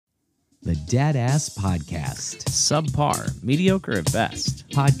The Dad Ass Podcast. Subpar, mediocre at best.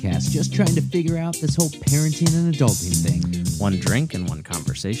 Podcast just trying to figure out this whole parenting and adulting thing. One drink and one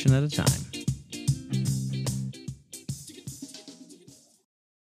conversation at a time.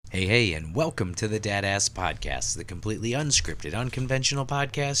 Hey, and welcome to the Dad Ass Podcast, the completely unscripted, unconventional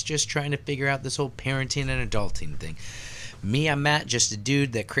podcast just trying to figure out this whole parenting and adulting thing. Me, I'm Matt, just a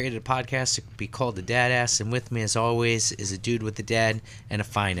dude that created a podcast to be called the Dad Ass, and with me, as always, is a dude with a dad and a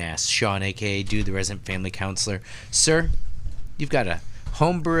fine ass, Sean, a.k.a. Dude, the resident family counselor. Sir, you've got a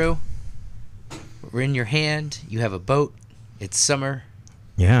home brew. We're in your hand. You have a boat. It's summer.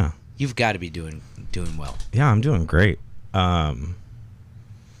 Yeah. You've got to be doing well. Yeah, I'm doing great. Yeah,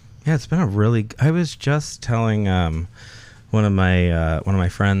 it's been a really. I was just telling one of my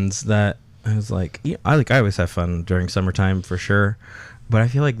friends that I was like, yeah, I always have fun during summertime for sure, but I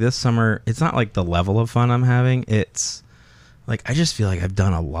feel like this summer it's not like the level of fun I'm having. It's like I just feel like I've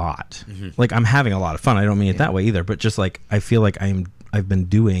done a lot. Mm-hmm. Like I'm having a lot of fun. I don't mean it that way either, but just like I feel like I've been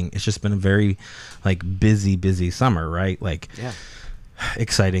doing. It's just been a very like busy summer, right? Like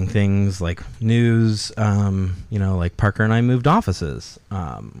exciting things like news, like Parker and I moved offices,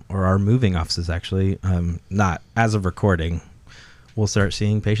 or are moving offices actually, not as of recording. We'll start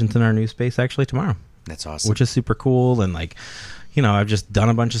seeing patients in our new space actually tomorrow. That's awesome. Which is super cool. And like, I've just done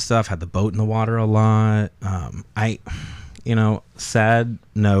a bunch of stuff, had the boat in the water a lot. Sad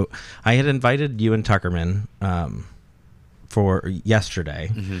note, I had invited you and Tuckerman, for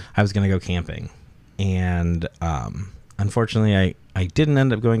yesterday. Mm-hmm. I was going to go camping and, unfortunately I didn't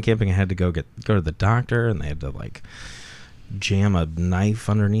end up going camping. I had to go to the doctor, and they had to like jam a knife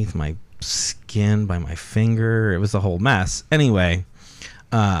underneath my skin by my finger. It was a whole mess. Anyway,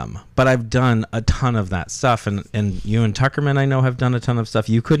 but I've done a ton of that stuff, and you and Tuckerman I know have done a ton of stuff.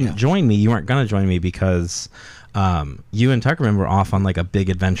 You couldn't join me. You weren't going to join me because you and Tuckerman were off on like a big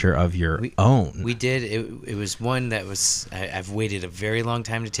adventure of your own. We did. It was one that was I've waited a very long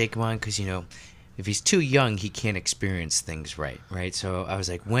time to take him on because if he's too young, he can't experience things right? So I was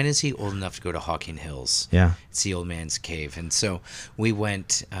like, when is he old enough to go to Hawking Hills? Yeah. It's the old man's cave. And so we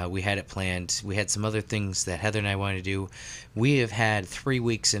went, we had it planned. We had some other things that Heather and I wanted to do. We have had 3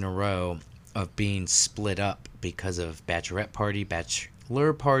 weeks in a row of being split up because of bachelorette party,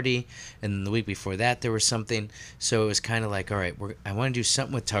 bachelor party, and the week before that there was something. So it was kind of like, all right, I want to do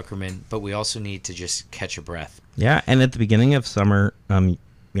something with Tuckerman, but we also need to just catch a breath. Yeah, and at the beginning of summer,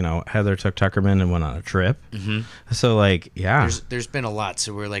 Heather took Tuckerman and went on a trip. Mm-hmm. So, like, yeah. There's been a lot.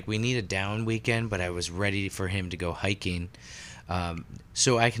 So we're like, we need a down weekend, but I was ready for him to go hiking.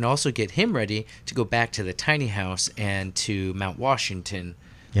 So I can also get him ready to go back to the tiny house and to Mount Washington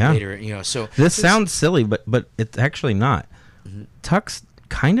later. So this sounds silly, but it's actually not. Mm-hmm. Tuck's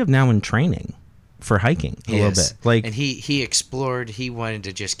kind of now in training for hiking a little bit. Like, and he explored. He wanted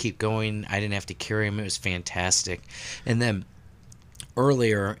to just keep going. I didn't have to carry him. It was fantastic. And then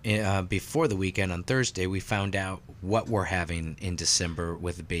earlier, before the weekend on Thursday, we found out what we're having in December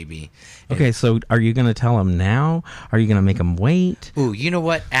with the baby. Okay, so are you going to tell him now? Are you going to make him wait? Ooh, you know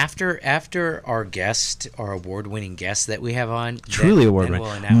what? After our guest, our award-winning guest that we have on, truly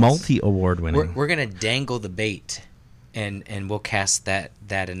award-winning, multi-award-winning, we're going to dangle the bait, and we'll cast that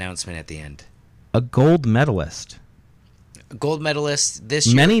announcement at the end. A gold medalist. Gold medalist this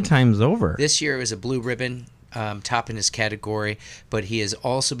year. Many times over. This year it was a blue ribbon. Top in his category, but he has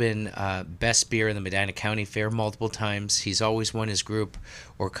also been best beer in the Medina County Fair multiple times. He's always won his group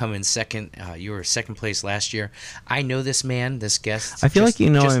or come in second. You were second place last year. I know this man, this guest. I feel like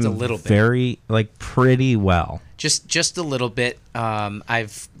him a little bit. Very, pretty well. Just a little bit.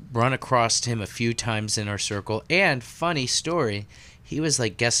 I've run across him a few times in our circle, and funny story, he was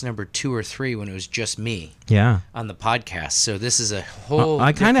like guest number 2 or 3 when it was just me. Yeah. On the podcast. So this is a whole.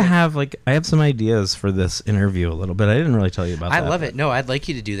 I kind of have I have some ideas for this interview a little bit. I didn't really tell you about that. I love it. No, I'd like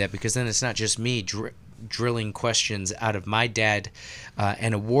you to do that because then it's not just me drilling questions out of my dad,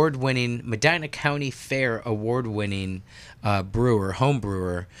 an award-winning Medina County Fair award-winning home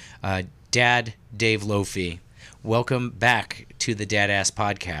brewer, Dad Dave Lofy. Welcome back to the Dad Ass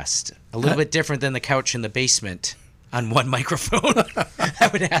Podcast. A little bit different than the couch in the basement. On one microphone, I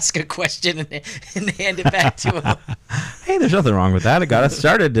would ask a question and hand it back to him. Hey, there's nothing wrong with that. It got us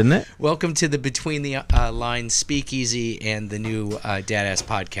started, didn't it? Welcome to the Between the Lines Speakeasy and the new Dad Ass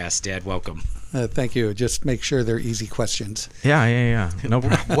Podcast. Dad, welcome. Thank you. Just make sure they're easy questions. Yeah. No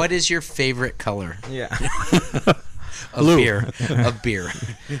problem. What is your favorite color? Yeah. Of beer.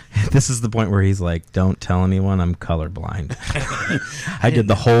 This is the point where he's like, don't tell anyone I'm colorblind. I did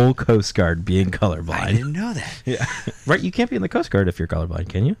the whole Coast Guard being colorblind. I didn't know that. Yeah. Right, you can't be in the Coast Guard if you're colorblind,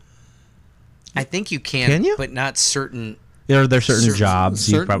 can you? I think you can you? But not certain There are certain jobs.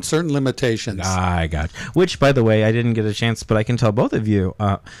 Certain limitations. I got you. Which, by the way, I didn't get a chance, but I can tell both of you.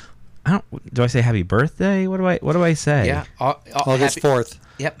 I don't. Do I say happy birthday? What do I say? Yeah, August 4th.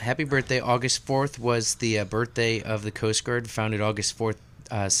 Yep, happy birthday. August 4th was the birthday of the Coast Guard, founded August 4th,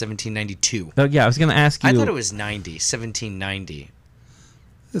 1792. Oh, yeah, I was going to ask you. I thought it was 1790.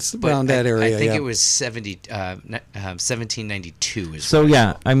 It's around that area. I think it was 1792. So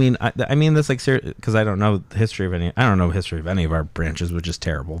yeah, I mean that's like because I don't know the history of any. I don't know the history of any of our branches, which is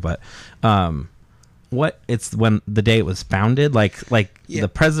terrible. But it's when the day it was founded, the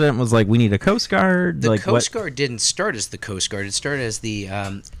president was like, we need a Coast Guard. The Coast Guard didn't start as the Coast Guard. It started as the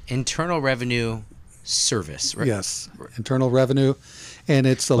Internal Revenue Service. Right? Yes, Internal Revenue, and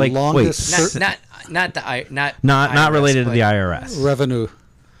it's the longest. Not related to the IRS revenue.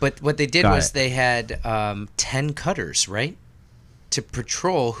 But what they did was they had 10 cutters, right, to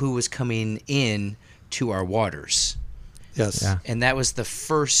patrol who was coming in to our waters. Yes. Yeah. And that was the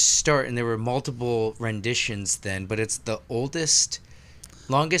first start, and there were multiple renditions then, but it's the longest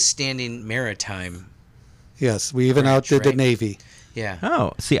standing maritime. Yes, we even outdid the Navy. Yeah.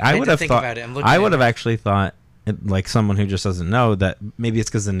 Oh, see, I would have thought. I would have actually thought, like someone who just doesn't know, that maybe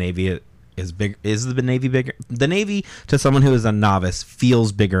it's because the Navy is big. Is the Navy bigger? The Navy, to someone who is a novice,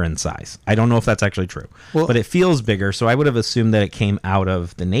 feels bigger in size. I don't know if that's actually true, but it feels bigger. So I would have assumed that it came out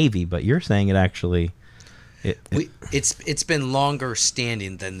of the Navy, but you're saying it actually. It's been longer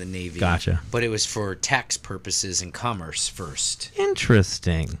standing than the Navy. Gotcha. But it was for tax purposes and commerce first.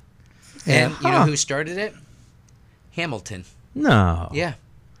 Interesting. And you know who started it? Hamilton. No. Yeah.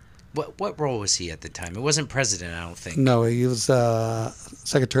 What role was he at the time? It wasn't president, I don't think. No, he was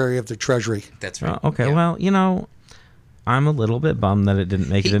Secretary of the Treasury. That's right. Okay. Yeah. Well, I'm a little bit bummed that it didn't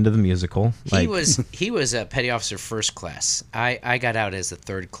make it into the musical. He was a petty officer first class. I got out as a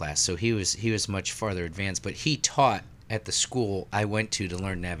third class, so he was much farther advanced. But he taught at the school I went to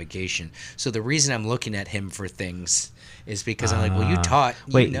learn navigation. So the reason I'm looking at him for things is because I'm like, well, you taught.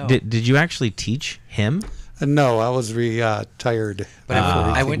 Wait, did you actually teach him? No, I was retired. But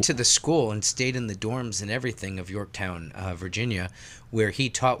I went to the school and stayed in the dorms and everything of Yorktown, Virginia, where he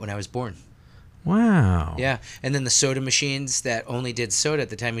taught when I was born. Wow. Yeah, and then the soda machines that only did soda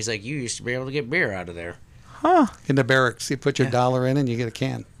at the time, he's like, you used to be able to get beer out of there. Huh. In the barracks, you put your $1 in and you get a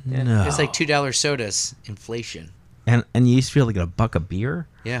can. Yeah. No. It's like $2 sodas, inflation. And you used to be able to get a buck of beer?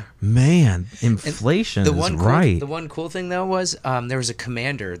 Yeah. Man, inflation is right. The one cool thing, though, was there was a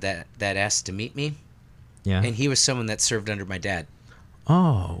commander that asked to meet me. Yeah. And he was someone that served under my dad.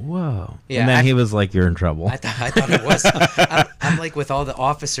 Oh, whoa. Yeah, and then he was like, you're in trouble. I thought it was. I'm like with all the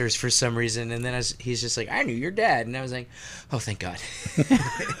officers for some reason. And then he's just like, I knew your dad. And I was like, oh, thank God.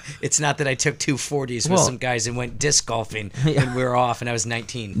 It's not that I took 240s with some guys and went disc golfing when we were off and I was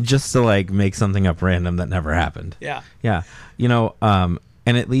 19. Just to like make something up random that never happened. Yeah. Yeah. And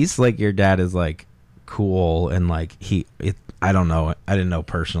at least like your dad is like cool and like I don't know. I didn't know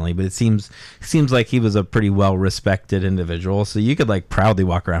personally, but it seems like he was a pretty well respected individual. So you could like proudly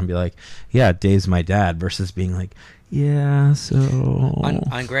walk around and be like, "Yeah, Dave's my dad," versus being like, "Yeah." So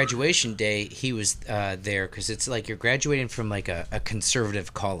on graduation day, he was there because it's like you're graduating from like a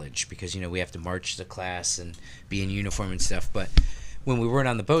conservative college because we have to march to class and be in uniform and stuff. But when we weren't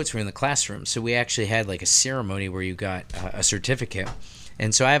on the boats, we were in the classroom, so we actually had like a ceremony where you got a certificate.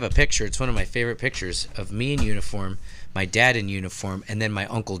 And so I have a picture. It's one of my favorite pictures of me in uniform, my dad in uniform, and then my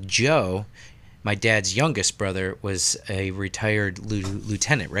Uncle Joe, my dad's youngest brother, was a retired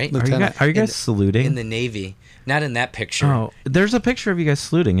lieutenant, right? Are you guys saluting? In the Navy. Not in that picture. Oh, there's a picture of you guys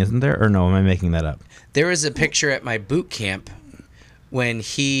saluting, isn't there? Or no, am I making that up? There was a picture at my boot camp when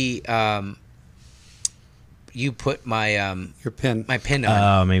he... you put my your pin, my pin on.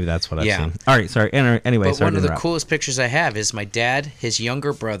 Oh, maybe that's what I've seen. All right, sorry. Anyway, but one of the coolest pictures I have is my dad, his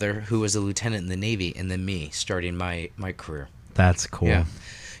younger brother, who was a lieutenant in the Navy, and then me starting my career. That's cool.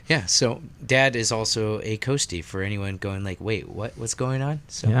 Yeah. So Dad is also a coastie for anyone going like, wait, what's going on?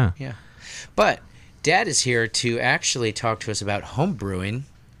 So yeah. But Dad is here to actually talk to us about home brewing.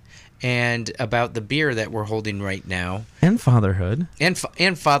 And about the beer that we're holding right now. And fatherhood.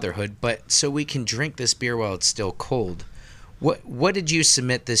 And fatherhood, but so we can drink this beer while it's still cold. What did you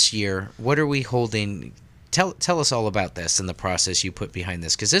submit this year? What are we holding? Tell us all about this and the process you put behind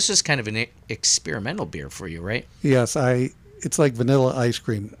this, because this is kind of an experimental beer for you, right? Yes, it's like vanilla ice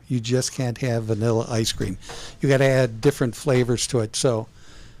cream. You just can't have vanilla ice cream. You got to add different flavors to it. So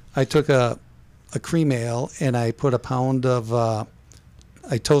I took a cream ale and I put a pound of...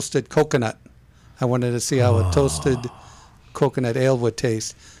 I toasted coconut. I wanted to see how a toasted coconut ale would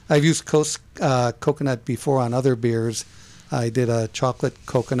taste. I've used coconut before on other beers. I did a chocolate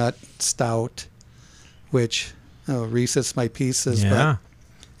coconut stout, which Reese's my pieces. Yeah.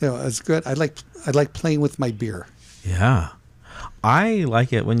 But, it's good. I like playing with my beer. Yeah. I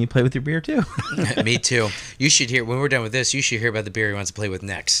like it when you play with your beer too. Me too. You should hear when we're done with this. You should hear about the beer he wants to play with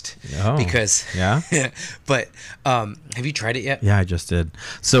next. Oh, because yeah. But have you tried it yet? Yeah, I just did.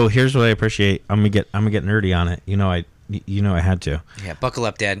 So here's what I appreciate. I'm gonna get nerdy on it. I had to. Yeah, buckle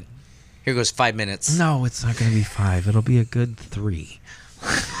up, Dad. Here goes 5 minutes. No, it's not gonna be 5. It'll be a good 3.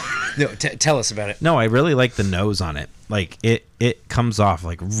 No, tell us about it. No, I really like the nose on it. Like it comes off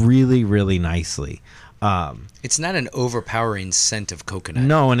like really, really nicely. It's not an overpowering scent of coconut.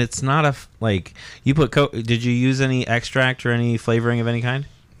 No, and it's not like you put did you use any extract or any flavoring of any kind?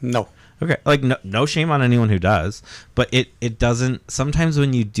 No. Okay, like no shame on anyone who does, but it doesn't. Sometimes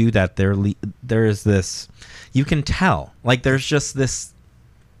when you do that, there is this, you can tell, like there's just this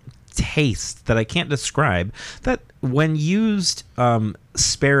taste that I can't describe that when used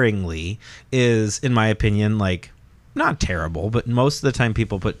sparingly is, in my opinion, like not terrible, but most of the time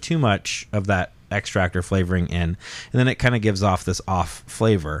people put too much of that extract or flavoring in, and then it kind of gives off this off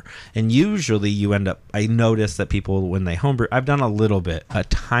flavor, and usually you end up, I notice that people when they homebrew, I've done a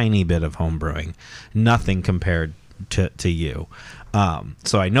tiny bit of homebrewing, nothing compared to you,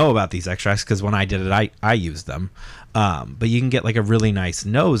 so I know about these extracts because when I did it I used them, but you can get like a really nice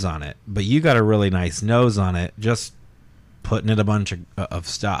nose on it, but you got a really nice nose on it just putting in a bunch of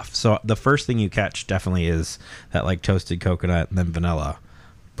stuff. So the first thing you catch definitely is that like toasted coconut and then vanilla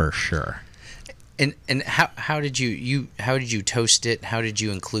for sure. And how did you toast it? How did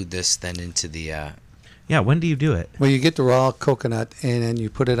you include this then into the? Yeah, when do you do it? Well, you get the raw coconut and then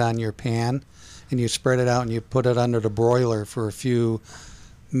you put it on your pan, and you spread it out and you put it under the broiler for a few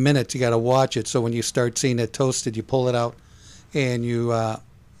minutes. You got to watch it, so when you start seeing it toasted, you pull it out and you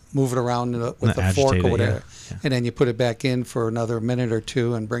move it around with a fork or whatever, yeah. And then you put it back in for another minute or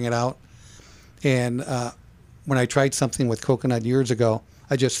two and bring it out. And when I tried something with coconut years ago,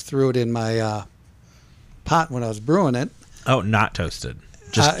 I just threw it in my pot when I was brewing it. Oh, not toasted.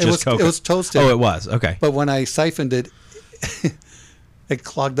 It was toasted. Oh, it was. Okay. But when I siphoned it, it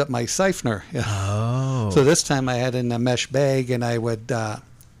clogged up my siphoner. Yeah. Oh. So this time I had it in a mesh bag and I would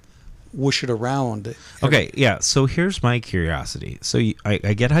whoosh it around. Okay, yeah. So here's my curiosity. So I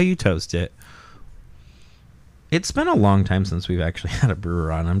get how you toast it. It's been a long time since we've actually had a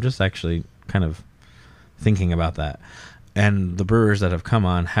brewer on. I'm just actually kind of thinking about that. And the brewers that have come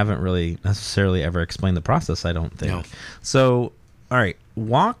on haven't really necessarily ever explained the process, I don't think. No. So, all right,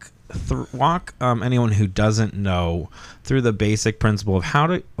 walk anyone who doesn't know through the basic principle of how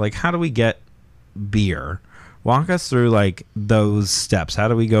do we get beer? Walk us through like those steps. How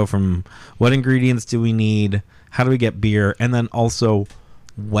do we go from what ingredients do we need? How do we get beer? And then also,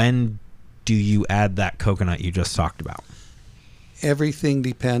 when do you add that coconut you just talked about? Everything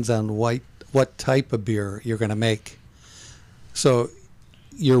depends on what type of beer you're going to make. So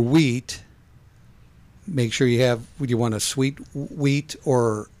your wheat, make sure you want a sweet wheat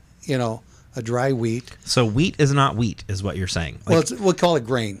or, a dry wheat. So wheat is not wheat is what you're saying. Like, well, we'll call it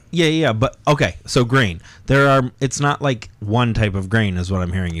grain. Yeah, but okay. So grain. It's not like one type of grain is what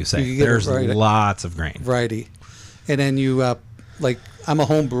I'm hearing you say. There's lots of grain. Variety. And then you, I'm a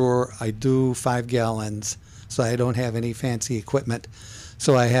home brewer. I do 5 gallons, so I don't have any fancy equipment.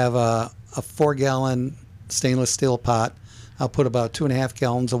 So I have a 4-gallon stainless steel pot. I'll put about 2.5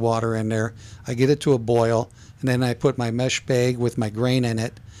 gallons of water in there. I get it to a boil, and then I put my mesh bag with my grain in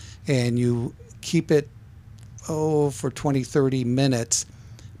it, and you keep it, for 20, 30 minutes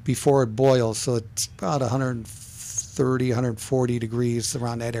before it boils. So it's about 130, 140 degrees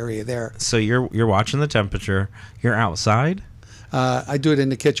around that area there. So you're watching the temperature. You're outside? I do it in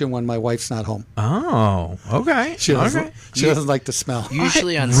the kitchen when my wife's not home. Oh, okay. She doesn't like the smell.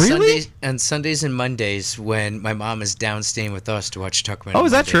 Usually on Really? Sundays and Mondays when my mom is down staying with us to watch Tuckman. Oh,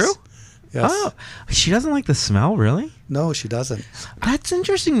 is that true? Yes. Oh, she doesn't like the smell, really? No, she doesn't. That's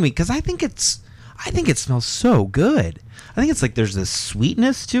interesting to me because I think it smells so good. I think it's like there's this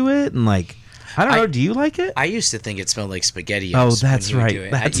sweetness to it, and like I don't know. Do you like it? I used to think it smelled like SpaghettiOs. Oh, that's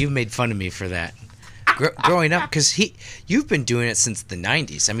right. You made fun of me for that. Growing up, because you've been doing it since the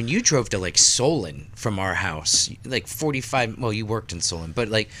 90s. I mean, you drove to like Solon from our house, like 45. Well, you worked in Solon, but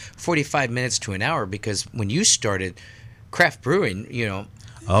like 45 minutes to an hour, because when you started craft brewing,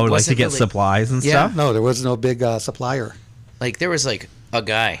 Oh, like to get supplies and stuff? No, there was no big supplier. Like there was like a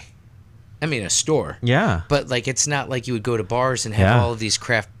guy. I mean, a store. Yeah. But like, it's not like you would go to bars and have all of these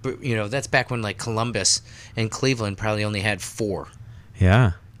craft. That's back when like Columbus and Cleveland probably only had 4.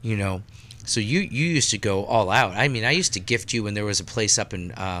 Yeah. So you used to go all out. I mean, I used to gift you when there was a place up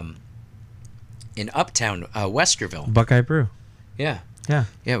in Uptown, Westerville. Buckeye Brew. Yeah. Yeah.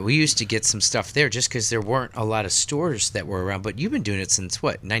 Yeah, we used to get some stuff there just because there weren't a lot of stores that were around. But you've been doing it since,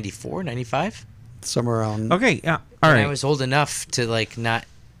 what, 94, 95? Somewhere around. Okay, yeah. All right. I was old enough to, like, not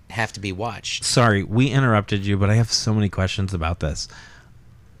have to be watched. Sorry, we interrupted you, but I have so many questions about this.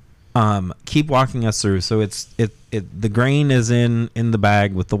 Keep walking us through. So the grain is in the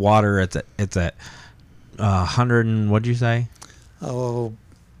bag with the water. It's at 100 and what'd you say? Oh,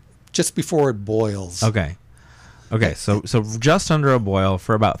 just before it boils. Okay. So just under a boil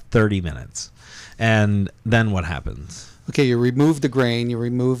for about 30 minutes, and then what happens? Okay, you remove the grain, you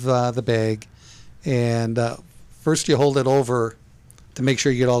remove the bag, and first you hold it over to make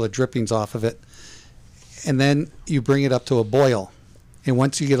sure you get all the drippings off of it, and then you bring it up to a boil. And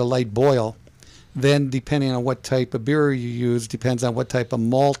once you get a light boil, then depending on what type of beer you use, depends on what type of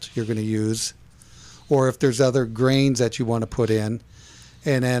malt you're going to use, or if there's other grains that you want to put in.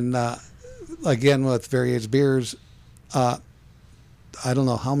 And then, again, with various beers, I don't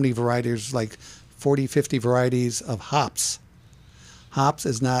know how many varieties, like 40, 50 varieties of hops. Hops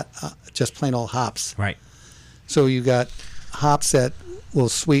is not just plain old hops. Right. So you got hops that will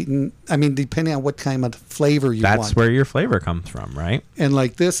sweeten. I mean, depending on what kind of flavor you want. That's where your flavor comes from, right? And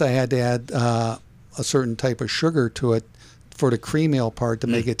like this, I had to add a certain type of sugar to it for the cream ale part to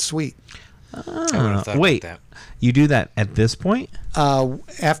make it sweet. Wait, you do that at this point?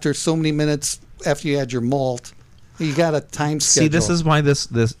 After so many minutes, after you add your malt, you got a time schedule. See, this is why this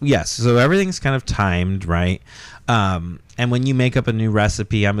yes. So everything's kind of timed, right? And when you make up a new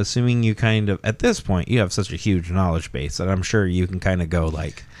recipe, I'm assuming you kind of, at this point, you have such a huge knowledge base that I'm sure you can kind of go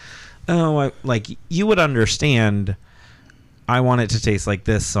like, like you would understand, I want it to taste like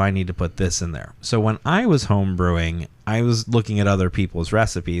this, so I need to put this in there. So when I was home brewing, I was looking at other people's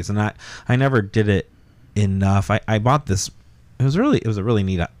recipes, and I never did it enough. I bought this. It was a really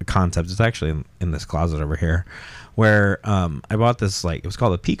neat concept. It's actually in this closet over here, where I bought this, like, it was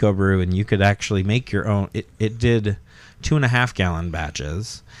called a Pico Brew, and you could actually make your own. It did 2.5 gallon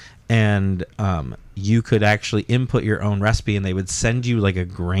batches, and you could actually input your own recipe, and they would send you like a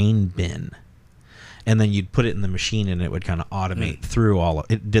grain bin, and then you'd put it in the machine, and it would kind of automate through all of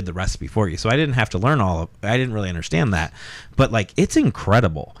it. Did the recipe for you, so I didn't have to learn all of. I didn't really understand that, but like it's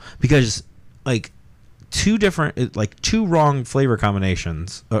incredible because like two wrong flavor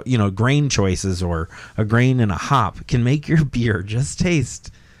combinations, grain choices or a grain and a hop can make your beer just taste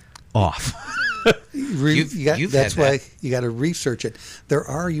off. That's why you got to research it. There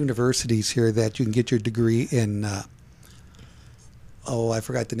are universities here that you can get your degree in. I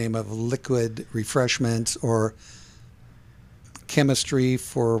forgot the name of liquid refreshments or chemistry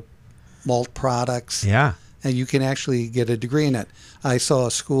for malt products. Yeah. And you can actually get a degree in it. I saw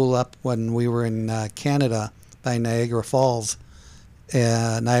a school up when we were in Canada by Niagara Falls,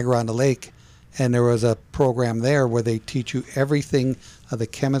 Niagara on the Lake, and there was a program there where they teach you everything of the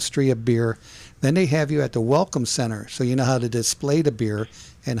chemistry of beer. Then they have you at the Welcome Center, so you know how to display the beer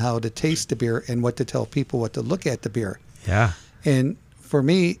and how to taste the beer and what to tell people what to look at the beer. Yeah. And for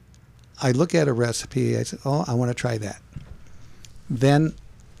me, I look at a recipe, I say, I want to try that. Then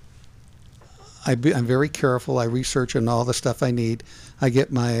I'm very careful. I research on all the stuff I need. I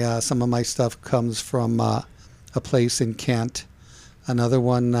get my some of my stuff comes from a place in Kent. Another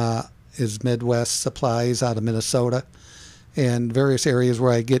one is Midwest Supplies out of Minnesota, and various areas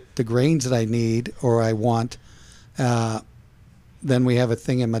where I get the grains that I need or I want. Then we have a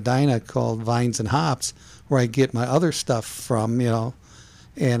thing in Medina called Vines and Hops, where I get my other stuff from,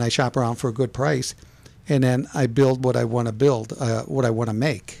 and I shop around for a good price, and then I build what I want to build, what I want to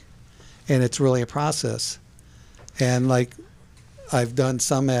make. And it's really a process. And like I've done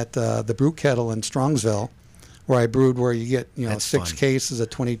some at the Brew Kettle in Strongsville, where I brewed where you get That's 6 fun. cases of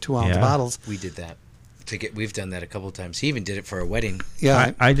 22-ounce bottles. We did that. We've done that a couple of times. He even did it for a wedding.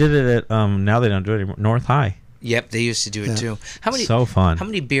 Yeah, I did it at now they don't do it anymore. North High. Yep, they used to do it too. So fun. How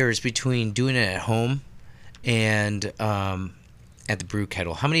many beers between doing it at home and at the Brew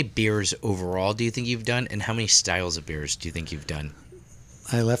Kettle? How many beers overall do you think you've done, and how many styles of beers do you think you've done?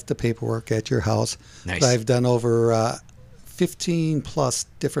 I left the paperwork at your house. Nice. But I've done over 15 plus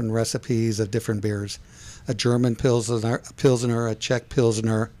different recipes of different beers. A German Pilsner, a Czech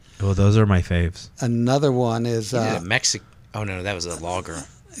Pilsner. Oh, those are my faves. Another one is... You did a Mexican... Oh, no, that was a lager.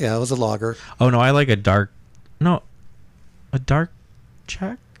 Yeah, it was a lager. Oh, no, I like a dark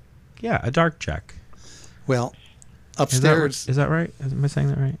Czech? Yeah, a dark Czech. Well, upstairs... Is that right? Am I saying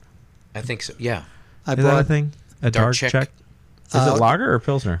that right? I think so, yeah. I Is brought that a thing? A dark Czech? Is it lager or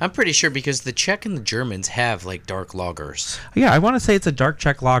Pilsner? I'm pretty sure because the Czech and the Germans have, like, dark lagers. Yeah, I want to say it's a dark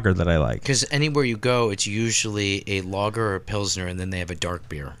Czech lager that I like. Because anywhere you go, it's usually a lager or a Pilsner, and then they have a dark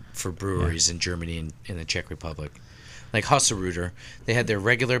beer for breweries in Germany and in the Czech Republic. like Hasseröder, they had their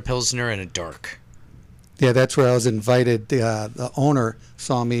regular Pilsner and a dark. Yeah, that's where I was invited. The owner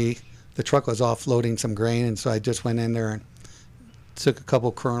saw me. The truck was offloading some grain, and so I just went in there and took a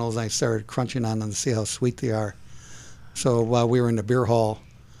couple kernels, and I started crunching on them to see how sweet they are. So while we were in the beer hall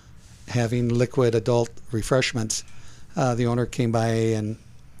having liquid adult refreshments, the owner came by and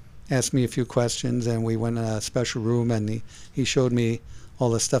asked me a few questions, and we went in a special room, and he showed me all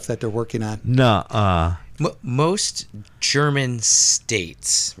the stuff that they're working on. Most German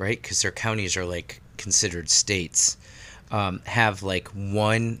states, right, because their counties are like considered states, have like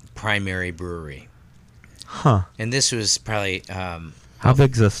one primary brewery. Huh. And this was probably how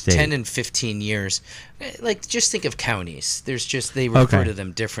big's a state? 10 and 15 years. Like, just think of counties. There's just, they refer to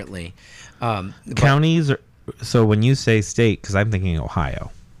them differently. Counties are, so when you say state, because I'm thinking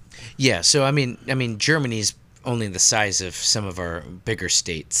Ohio. Yeah, so I mean Germany's only the size of some of our bigger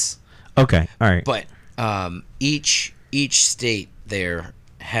states. Okay, all right. But each state there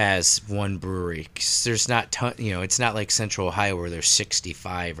has one brewery. 'Cause there's not it's not like Central Ohio where there's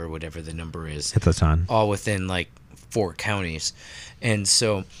 65 or whatever the number is. It's a ton. All within like 4 counties. And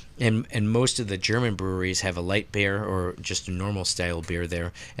so and most of the German breweries have a light beer or just a normal style beer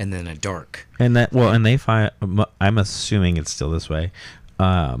there, and then a dark. And that and they find, I'm assuming it's still this way.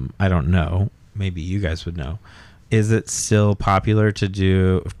 I don't know. Maybe you guys would know. Is it still popular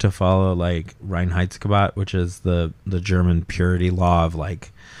to follow like Reinheitsgebot, which is the German purity law of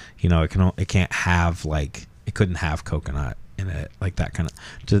like, it can't have like, it couldn't have coconut in it, like that kind of.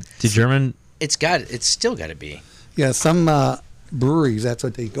 To German, it's still got to be. Yeah, some breweries, that's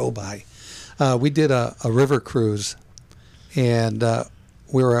what they go by. We did a river cruise, and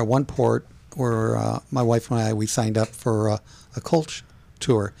we were at one port where my wife and I, we signed up for a Kolsch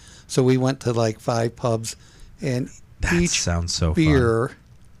tour. So we went to like 5 pubs, and that sounds so beer, fun.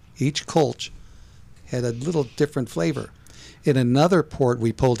 Each Kolsch had a little different flavor. In another port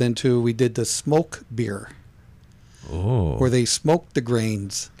we pulled into, we did the smoke beer, where they smoked the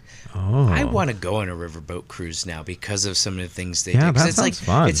grains. Oh. I want to go on a riverboat cruise now because of some of the things they do. Yeah, that it's sounds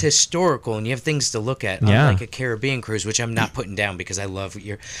fun. It's historical, and you have things to look at. Yeah. Like a Caribbean cruise, which I'm not putting down because I love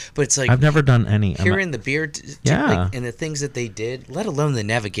but it's like I've never done any. Hearing the beer, yeah, and the things that they did, let alone the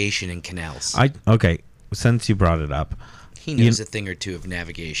navigation in canals. Okay, since you brought it up, he knows a thing or two of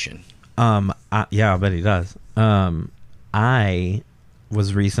navigation. Yeah, I bet he does. I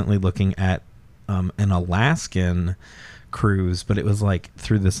was recently looking at an Alaskan cruise, but it was like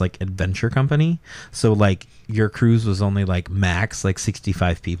through this like adventure company. So like your cruise was only like max like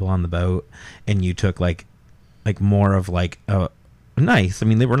 65 people on the boat, and you took like more of like a nice, I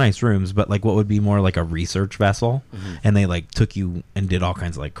mean they were nice rooms, but like what would be more like a research vessel, and they like took you and did all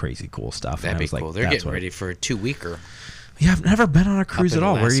kinds of like crazy cool stuff. That'd be cool. Like, they're getting ready for a 2-weeker. Yeah, I've never been on a cruise at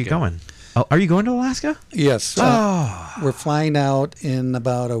all. Alaska. Where are you going? Oh, are you going to Alaska? Yes. We're flying out in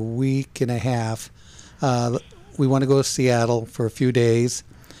about a week and a half. We want to go to Seattle for a few days.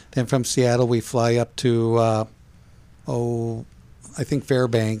 Then from Seattle, we fly up to, I think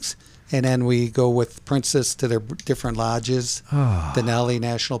Fairbanks. And then we go with Princess to their different lodges. Denali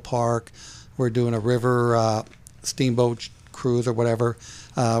National Park. We're doing a river steamboat cruise or whatever.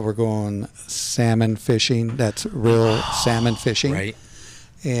 We're going salmon fishing. That's real salmon fishing. Right. Mm-hmm.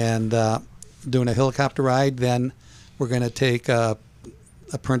 And doing a helicopter ride. Then we're going to take a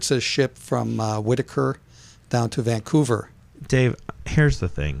Princess ship from Whitaker down to Vancouver. Dave, here's the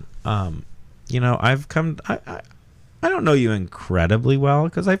thing. I've come. I don't know you incredibly well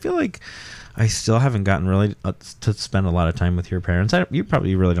because I feel like I still haven't gotten really to spend a lot of time with your parents. You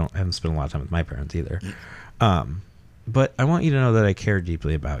probably really haven't spent a lot of time with my parents either. But I want you to know that I care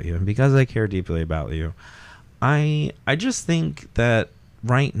deeply about you, and because I care deeply about you, I just think that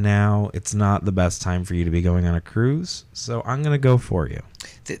right now it's not the best time for you to be going on a cruise. So I'm gonna go for you.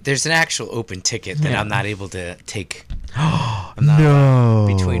 There's an actual open ticket that I'm not able to take. No.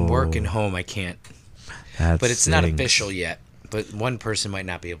 Between work and home, I can't. But it's not official yet. But one person might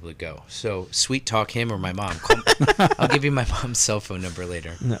not be able to go. So sweet talk him or my mom. I'll give you my mom's cell phone number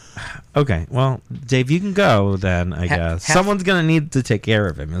later. No. Okay. Well, Dave, you can go then, I guess. Someone's going to need to take care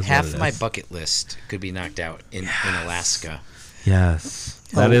of him. Half my bucket list could be knocked out in Alaska. Yes.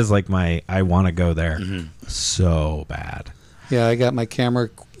 That is like I want to go there so bad. Yeah, I got my camera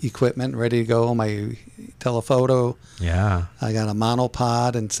equipment ready to go, my telephoto. Yeah. I got a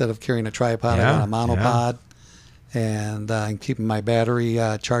monopod. Instead of carrying a tripod, I got a monopod. And I'm keeping my battery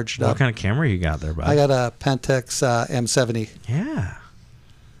charged up. What kind of camera you got there, bud? I got a Pentax M70. Yeah.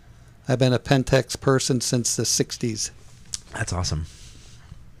 I've been a Pentax person since the 60s. That's awesome.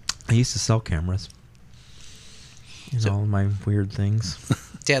 I used to sell cameras. All my weird things.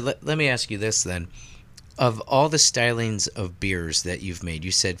 Dad, let me ask you this then. Of all the stylings of beers that you've made,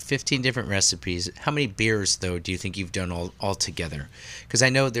 you said 15 different recipes. How many beers, though, do you think you've done all together? Because I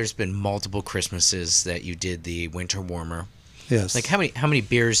know there's been multiple Christmases that you did the winter warmer. Yes. Like, how many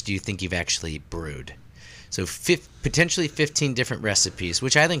beers do you think you've actually brewed? So potentially 15 different recipes,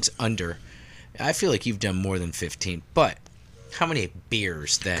 which I think's under. I feel like you've done more than 15, but how many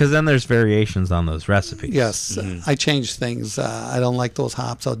beers that... Because then there's variations on those recipes. Yes. I change things. I don't like those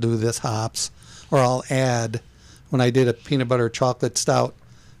hops. I'll do this hops. Or I'll add, when I did a peanut butter chocolate stout,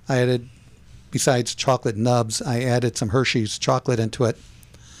 I added, besides chocolate nubs, I added some Hershey's chocolate into it.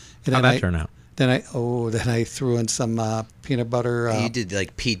 And How'd that turn out? Then I threw in some peanut butter. You did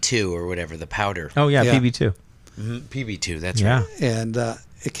like P2 or whatever, the powder. Oh, yeah. PB2. PB2, that's right. And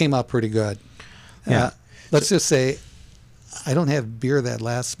it came out pretty good. Let's just say I don't have beer that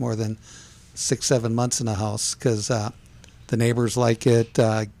lasts more than 6-7 months in the house because the neighbors like it.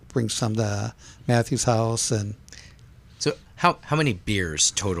 Bring some to Matthew's house. And so how many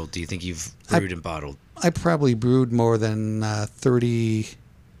beers total do you think you've brewed and bottled? I probably brewed more than 30,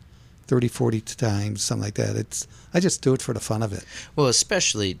 40 times, something like that. I just do it for the fun of it. Well,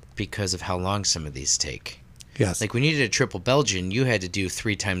 especially because of how long some of these take. Yes. Like when you did a triple Belgian, you had to do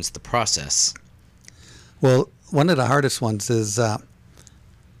 3 times the process. Well, one of the hardest ones is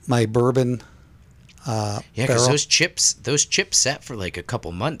my bourbon. Because those chips sat for like a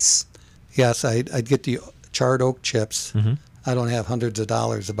couple months. Yes, I'd get the charred oak chips. I don't have hundreds of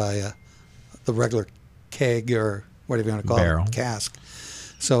dollars to buy the regular keg or whatever you want to call it, cask.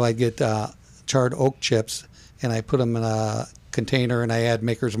 So I'd get charred oak chips, and I put them in a container, and I add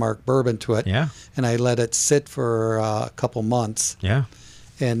Maker's Mark bourbon to it. Yeah. And I let it sit for a couple months. Yeah.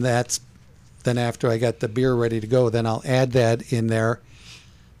 And then after I got the beer ready to go, then I'll add that in there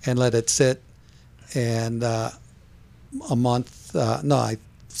and let it sit. And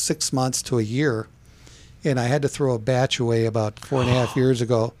 6 months to a year. And I had to throw a batch away about 4.5 years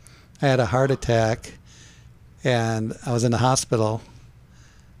ago. I had a heart attack, and I was in the hospital,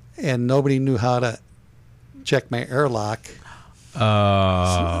 and nobody knew how to check my airlock.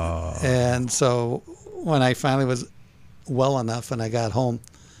 Oh. And so when I finally was well enough and I got home,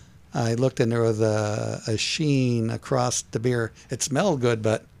 I looked and there was a sheen across the beer. It smelled good,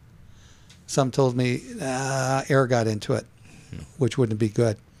 but some told me air got into it, which wouldn't be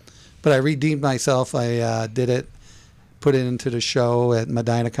good. But I redeemed myself. I did it, put it into the show at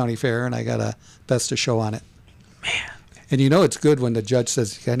Medina County Fair, and I got a Best of Show on it. Man. And you know it's good when the judge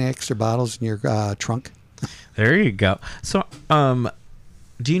says, "You got any extra bottles in your trunk?" There you go. So,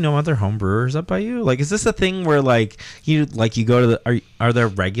 do you know other home brewers up by you? Like, is this a thing where you go to the are there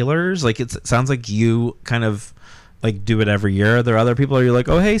regulars? Like, it sounds like you kind of like do it every year. Are there other people? Are you like,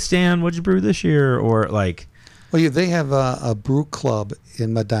 oh hey Stan, what'd you brew this year? Or like, well, they have a brew club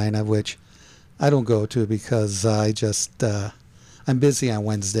in Medina, which I don't go to because I just I'm busy on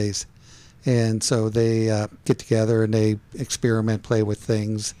Wednesdays, and so they get together and they experiment, play with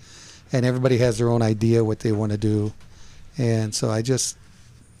things, and everybody has their own idea what they want to do, and so I just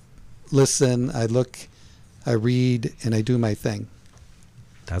listen, I look, I read, and I do my thing.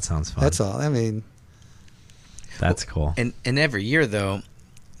 That sounds fun. That's all. I mean, that's cool. And every year though,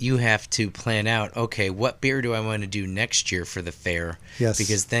 you have to plan out, okay, what beer do I want to do next year for the fair? Yes.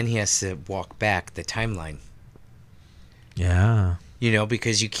 Because then he has to walk back the timeline. Yeah.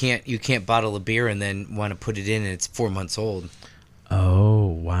 Because you can't bottle a beer and then want to put it in and it's 4 months old. Oh,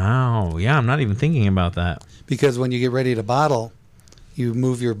 wow. Yeah, I'm not even thinking about that. Because when you get ready to bottle, you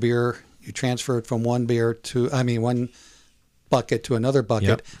move your beer, you transfer it from one bucket to another bucket.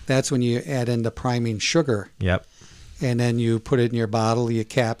 Yep. That's when you add in the priming sugar. Yep. And then you put it in your bottle, you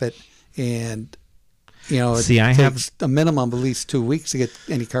cap it, and it I takes a minimum of at least 2 weeks to get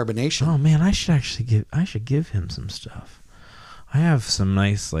any carbonation. Oh man, I should give him some stuff. I have some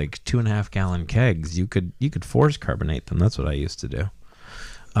nice 2.5 gallon kegs. You could force carbonate them. That's what I used to do.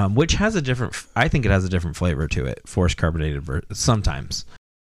 Which has I think it has a different flavor to it. Force carbonated sometimes.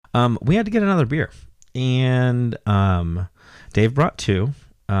 We had to get another beer, and Dave brought 2,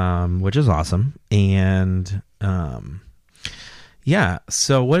 which is awesome. And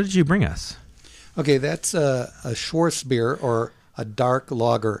so what did you bring us? Okay, that's a Schwarz beer or a dark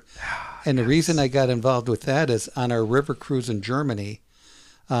lager. And the reason I got involved with that is on our river cruise in Germany,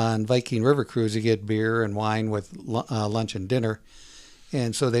 on Viking River Cruise, you get beer and wine with lunch and dinner.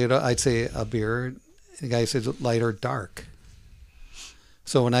 And so I'd say a beer, the guy says light or dark.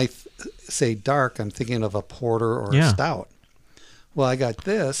 So when I say dark, I'm thinking of a porter or a stout. Well, I got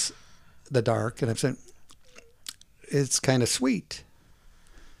the dark, and I'm saying it's kind of sweet.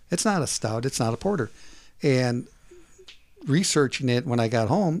 It's not a stout. It's not a porter. And researching it when I got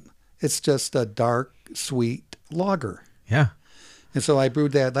home, it's just a dark sweet lager. Yeah. And so I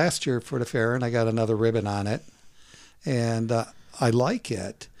brewed that last year for the fair, and I got another ribbon on it. And I like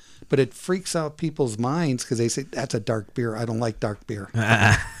it, but it freaks out people's minds because they say, that's a dark beer. I don't like dark beer.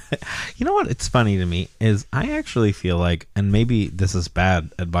 You know what? It's funny to me is I actually feel like, and maybe this is bad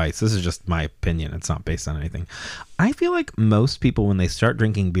advice. This is just my opinion. It's not based on anything. I feel like most people, when they start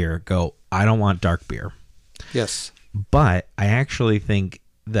drinking beer, go, I don't want dark beer. Yes. But I actually think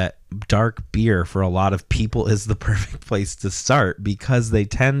that dark beer for a lot of people is the perfect place to start because they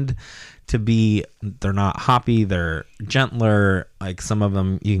tend to be, they're not hoppy, they're gentler. Like some of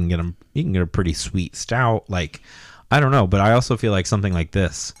them, you can get a pretty sweet stout. Like, I don't know, but I also feel like something like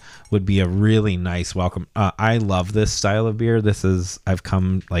this would be a really nice welcome. I love this style of beer.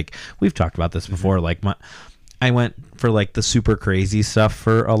 We've talked about this before. Like I went for like the super crazy stuff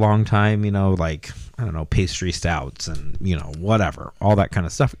for a long time, like, I don't know, pastry stouts and, whatever, all that kind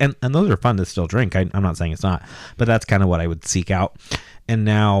of stuff. And those are fun to still drink. I'm not saying it's not, but that's kind of what I would seek out. And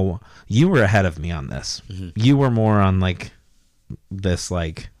now you were ahead of me on this. Mm-hmm. You were more on like this,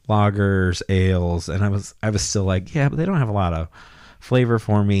 like lagers, ales. And I was still like, yeah, but they don't have a lot of flavor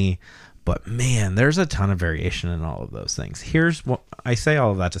for me. But man, there's a ton of variation in all of those things. Here's what I say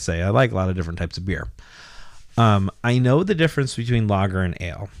all of that to say. I like a lot of different types of beer. I know the difference between lager and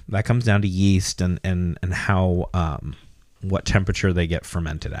ale. That comes down to yeast and how, what temperature they get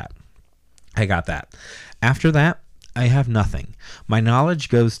fermented at. I got that. After that, I have nothing. My knowledge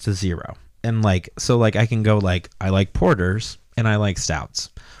goes to zero. And I can go I like porters and I like stouts.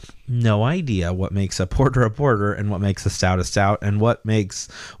 No idea what makes a porter and what makes a stout and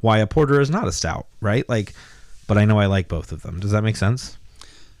why a porter is not a stout, right? But I know I like both of them. Does that make sense?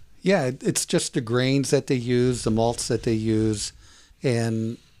 Yeah, it's just the grains that they use, the malts that they use,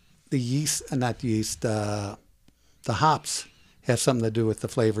 and the yeast, the hops have something to do with the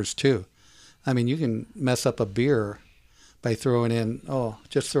flavors too. I mean, you can mess up a beer by throwing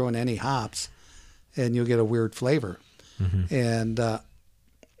any hops, and you'll get a weird flavor. Mm-hmm. And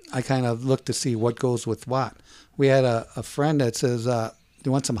I kind of look to see what goes with what. We had a friend that says, do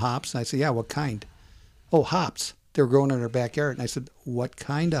you want some hops? And I said, yeah, what kind? Oh, hops. They were growing in their backyard. And I said, what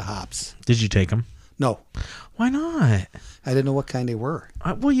kind of hops? Did you take them? No. Why not? I didn't know what kind they were.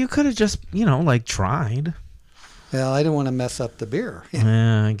 Well, you could have just, tried. Well, I didn't want to mess up the beer.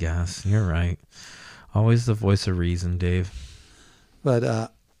 Yeah, I guess. You're right. Always the voice of reason, Dave. But,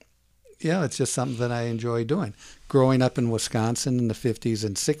 it's just something that I enjoy doing. Growing up in Wisconsin in the 50s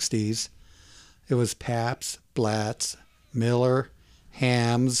and 60s, it was Pabst, Blatz, Miller,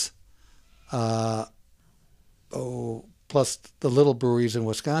 Hams, plus the little breweries in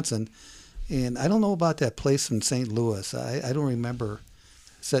Wisconsin. And I don't know about that place in St. Louis. I don't remember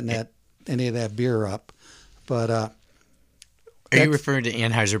setting any of that beer up. But are you referring to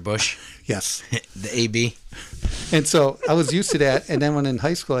Anheuser-Busch? Yes. The AB? And so I was used to that. And then when in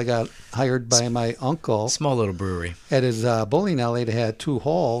high school, I got hired by my uncle. Small little brewery. At his bowling alley that had 2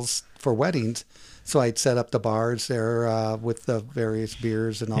 halls for weddings. So I'd set up the bars there with the various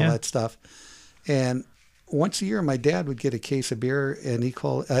beers and all that stuff. And once a year, my dad would get a case of beer, and he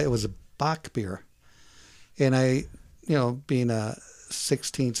called it was a Bock beer. And I, being a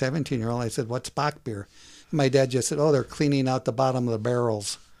 16, 17-year-old, I said, what's Bock beer? And my dad just said, oh, they're cleaning out the bottom of the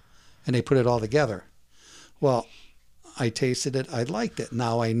barrels, and they put it all together. Well, I tasted it. I liked it.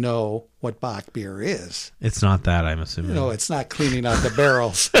 Now I know what Bock beer is. It's not that, I'm assuming. No, it's not cleaning out the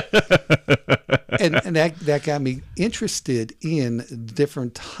barrels. and that got me interested in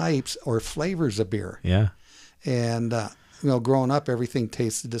different types or flavors of beer. Yeah. And, growing up, everything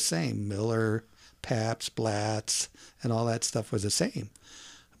tasted the same. Miller, Pabst, Blatz, and all that stuff was the same.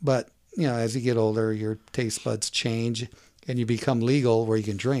 But, as you get older, your taste buds change, and you become legal where you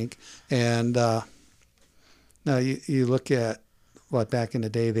can drink. And now you look at, back in the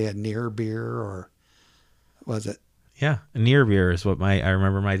day, they had near beer, or was it? Yeah, near beer is what I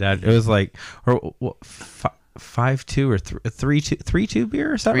remember my dad, it was 5.2 or 3.2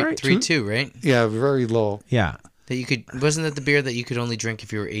 beer, is that right? 3.2, right? Yeah, very low. Yeah. Wasn't that the beer that you could only drink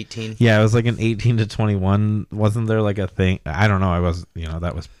if you were 18? Yeah, it was an 18 to 21. Wasn't there a thing? I don't know. I was,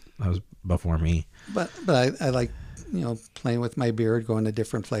 that was before me. But I like, playing with my beer, going to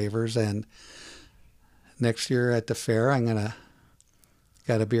different flavors. And next year at the fair, I'm gonna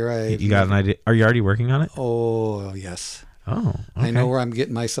got a beer. You got an idea? Are you already working on it? Oh yes. Oh, okay. I know where I'm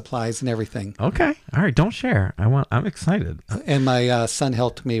getting my supplies and everything. Okay. All right. Don't share. I'm excited. And my son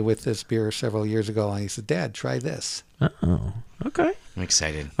helped me with this beer several years ago. And he said, Dad, try this. Oh, okay. I'm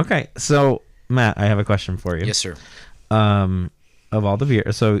excited. Okay. So, Matt, I have a question for you. Yes, sir. Of all the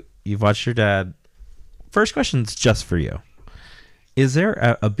beer, so you've watched your dad. First question's just for you. Is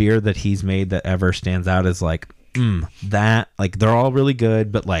there a beer that he's made that ever stands out as like, that, like, they're all really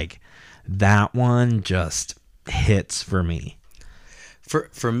good, but like that one just hits for me?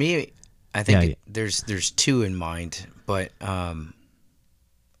 For me, I think there's two in mind, but I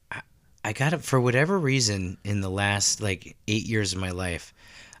got it for whatever reason in the last like 8 years of my life.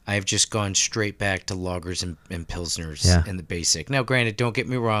 I've just gone straight back to lagers and pilsners in the basic. Now, granted, don't get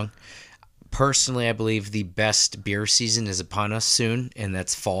me wrong. Personally, I believe the best beer season is upon us soon, and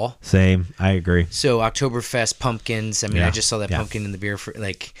that's fall. Same, I agree. So Oktoberfest, pumpkins. I mean, I just saw that pumpkin in the beer. For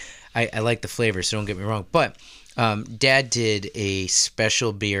like, I like the flavor, so don't get me wrong. But Dad did a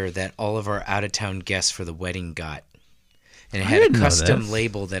special beer that all of our out-of-town guests for the wedding got. And it had a custom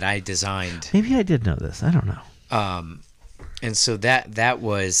label that I designed. Maybe I did know this. I don't know. And so that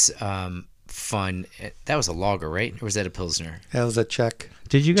was fun. That was a lager, right? Or was that a pilsner? That was a Czech.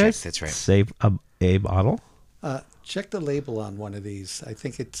 Did you guys that's right. save a bottle? Check the label on one of these. I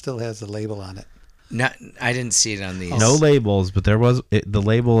think it still has a label on it. I didn't see it on these. No labels, but there was the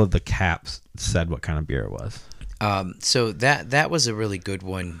label of the caps said what kind of beer it was. So that was a really good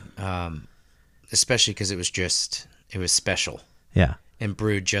one, especially because it was special. Yeah. And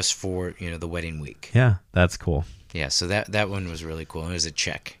brewed just for the wedding week. Yeah, that's cool. Yeah, so that one was really cool. It was a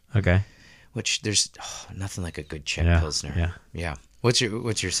Czech. Okay. Which there's nothing like a good Czech pilsner. Yeah. Yeah. What's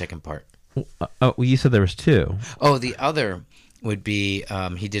your second part? Oh, you said there was two. Oh, the other would be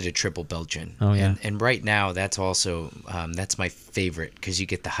he did a triple Belgian. Oh yeah. And right now that's also that's my favorite because you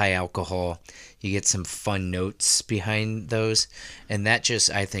get the high alcohol, you get some fun notes behind those, and that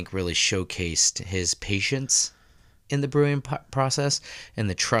just I think really showcased his patience in the brewing process and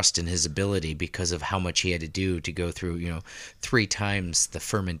the trust in his ability because of how much he had to do to go through 3 times the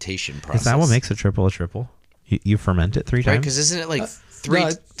fermentation process. Is that what makes a triple a triple? You ferment it 3 times? Right, because isn't it like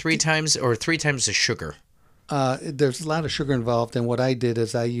three times or 3 times the sugar? There's a lot of sugar involved, and what I did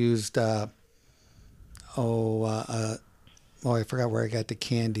is I used I forgot where I got the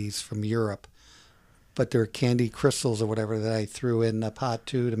candies from Europe, but they're candy crystals or whatever that I threw in the pot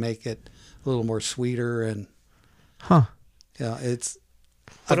too to make it a little more sweeter. And I've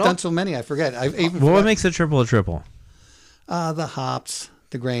done so many I forget. What makes a triple a triple? The hops,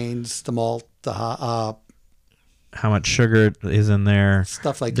 the grains, the malt, the how much sugar is in there,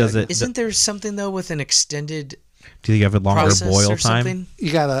 stuff like that. Isn't there something though with an extended do you have a longer boil time?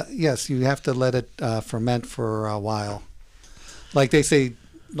 You have to let it ferment for a while. Like they say,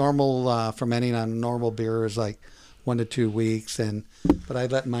 normal fermenting on normal beer is like 1 to 2 weeks, but I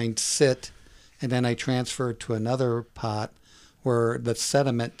let mine sit, and then I transfer it to another pot where the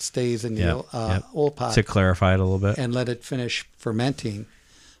sediment stays in the old pot to clarify it a little bit and let it finish fermenting.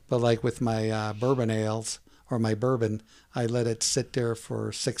 But like with my bourbon ales or my bourbon, I let it sit there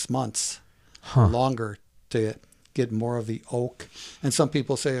for 6 months or longer to get more of the oak. And some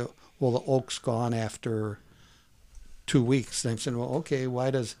people say, well, the oak's gone after 2 weeks. And I'm saying, well, okay,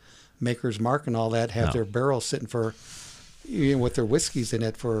 why does Maker's Mark and all that have their barrels sitting for, with their whiskeys in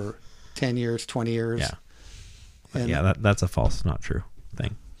it for 10 years, 20 years? Yeah. And that's a false, not true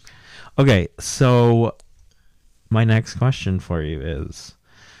thing. Okay, so my next question for you is,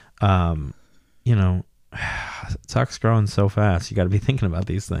 Tuck's growing so fast. You got to be thinking about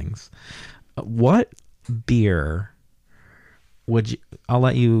these things. What beer would you? I'll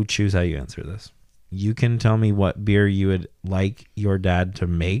let you choose how you answer this. You can tell me what beer you would like your dad to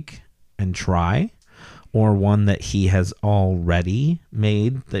make and try, or one that he has already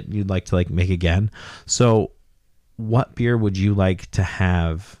made that you'd like to make again. So, what beer would you like to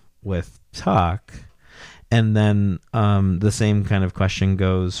have with Tuck? And then the same kind of question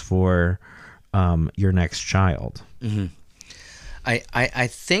goes for your next child. Mm-hmm. I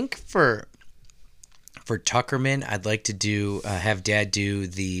think for Tuckerman, I'd like to do have Dad do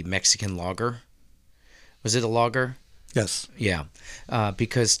the Mexican lager. Was it a lager? Yes. Yeah,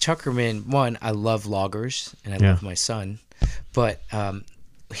 because Tuckerman, one, I love lagers and I love my son, but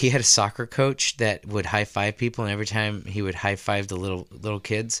he had a soccer coach that would high five people, and every time he would high five the little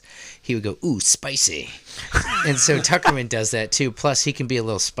kids, he would go, "Ooh, spicy!" And so Tuckerman does that too. Plus, he can be a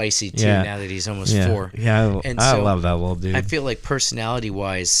little spicy too now that he's almost 4. Yeah, and I love that little dude. I feel like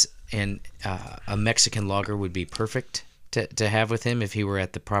personality-wise, and a Mexican lager would be perfect to have with him if he were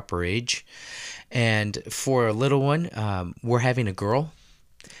at the proper age. And for a little one, we're having a girl,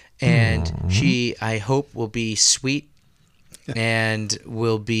 and she, I hope, will be sweet. And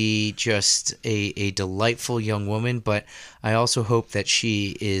will be just a delightful young woman, but I also hope that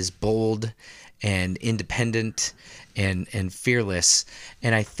she is bold and independent and fearless.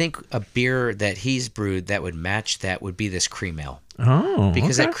 And I think a beer that he's brewed that would match that would be this cream ale. Oh,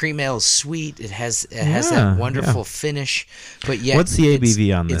 because okay. that cream ale is sweet. It has that wonderful finish, but yet what's the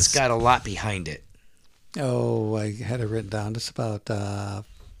ABV on this? It's got a lot behind it. Oh, I had it written down. It's about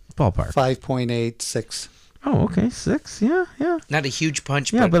ballpark 5.86. Oh, okay, 6. Yeah. Not a huge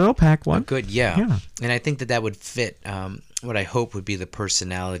punch, Yeah, but it'll pack one. Good, yeah. And I think that would fit what I hope would be the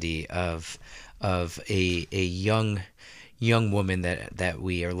personality of a young woman that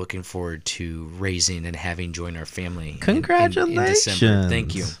we are looking forward to raising and having join our family. Congratulations! In December.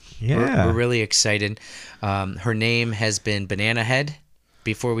 Thank you. Yeah, we're really excited. Her name has been Banana Head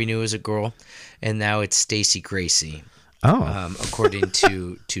before we knew it was a girl, and now it's Stacy Gracie. Oh, according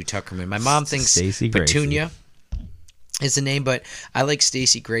to Tuckerman. My mom thinks Stacey Petunia is the name, but I like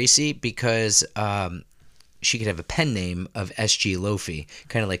Stacy Gracie because she could have a pen name of S.G. Lofy,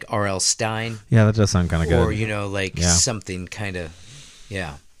 kind of like R.L. Stein. Yeah, that does sound kind of good. Or, something kind of,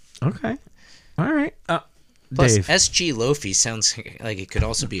 yeah. Okay. All right. Plus, Dave. S.G. Lofy sounds like it could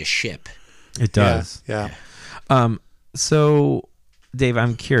also be a ship. It does. Yeah. So, Dave,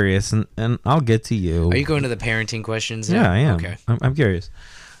 I'm curious, and I'll get to you. Are you going to the parenting questions now? Yeah, I am. Okay. I'm curious.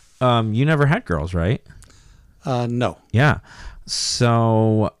 You never had girls, right? No. Yeah.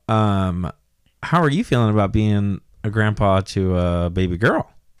 So, how are you feeling about being a grandpa to a baby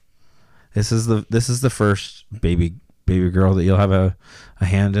girl? This is the first baby girl that you'll have a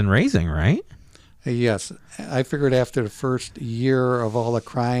hand in raising, right? Yes. I figured after the first year of all the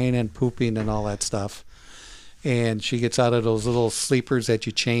crying and pooping and all that stuff, and she gets out of those little sleepers that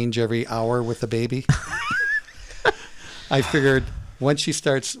you change every hour with the baby, I figured once she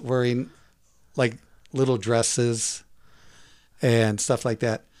starts wearing like little dresses and stuff like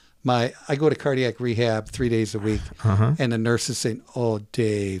that, I go to cardiac rehab 3 days a week, and the nurse is saying, "Oh,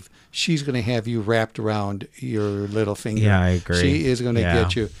 Dave, she's going to have you wrapped around your little finger. Yeah, I agree. She is going to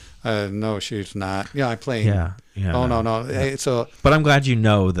get you." No, she's not. Yeah, I'm playing. Yeah. Oh, no. Hey, so, but I'm glad you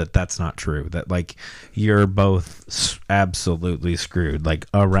know that that's not true. That like you're both absolutely screwed. Like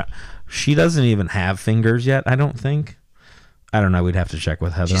she doesn't even have fingers yet. I don't think. I don't know. We'd have to check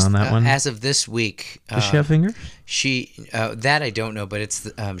with Heather on that one. As of this week, does she have fingers? She that I don't know, but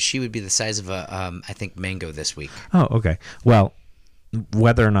it's she would be the size of a I think mango this week. Oh, okay. Well,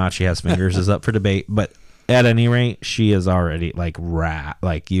 whether or not she has fingers is up for debate. But at any rate, she is already like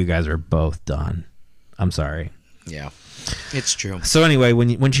like you guys are both done. I'm sorry. Yeah, it's true. So anyway,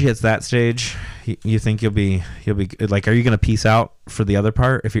 when she hits that stage, you think you'll be like, are you gonna peace out for the other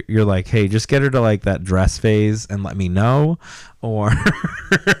part? If you're like, hey, just get her to like that dress phase and let me know, or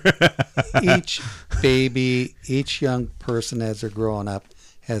each baby, each young person as they're growing up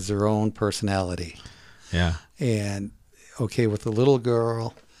has their own personality. Yeah. And okay, with the little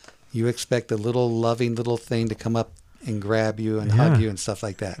girl, you expect a little loving little thing to come up and grab you and hug you and stuff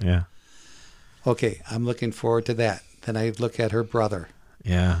like that. Yeah. Okay, I'm looking forward to that. Then I look at her brother.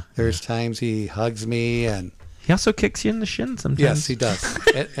 Yeah. There's times he hugs me, and he also kicks you in the shin sometimes. Yes, he does.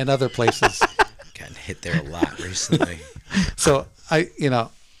 and other places. Gotten hit there a lot recently. So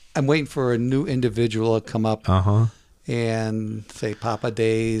I'm waiting for a new individual to come up and say Papa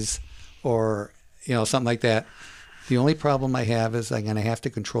Days or something like that. The only problem I have is I'm going to have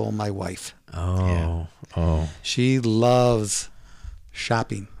to control my wife. Oh. She loves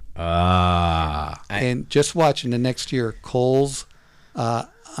shopping. And just watching the next year, Kohl's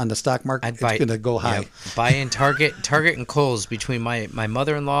on the stock market, it's going to go high. Yeah, buy in Target and Kohl's between my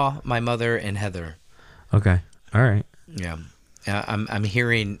mother-in-law, my mother, and Heather. Okay. All right. Yeah. I'm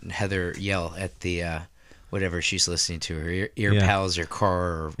hearing Heather yell at the whatever she's listening to, her ear pals or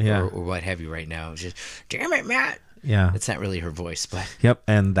car or what have you right now. Just, damn it, Matt. Yeah. It's not really her voice, but. Yep,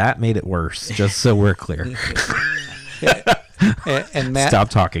 and that made it worse, just so we're clear. And Matt, stop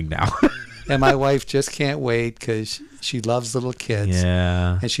talking now. And my wife just can't wait because she loves little kids.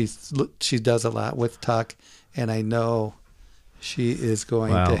 Yeah. And she does a lot with Tuck, and I know she is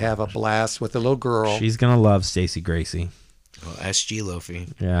going to have a blast with the little girl. She's going to love Stacy Gracie. Well, S.G.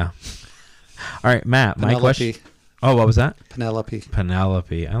 Lofy. Yeah. All right, Matt, Penelope. my question. Oh, what was that? Penelope.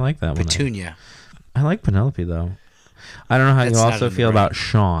 I like that one. Petunia. I like Penelope, though. I don't know how you also feel about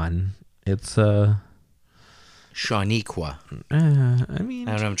Sean. It's Shaniqua. I mean,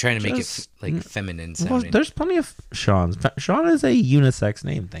 I don't know. I'm trying to make it like feminine sounding. Well, there's plenty of Sean's. Sean is a unisex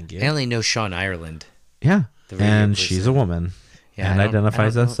name. Thank you. I only know Sean Ireland. Yeah, and she's a woman, and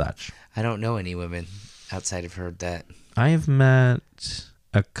identifies as such. I don't know any women outside of her that. I have met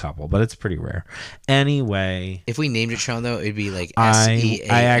a couple, but it's pretty rare. Anyway, If we named it Sean, though, it'd be like I SEAN.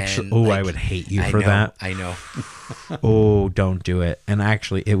 actually, like, I would hate you I for know, that. I know. Oh, don't do it. And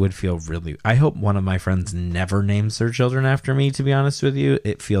actually, it would feel really. I hope one of my friends never names their children after me. To be honest with you,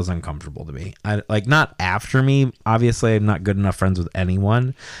 it feels uncomfortable to me. I like not after me. Obviously, I'm not good enough friends with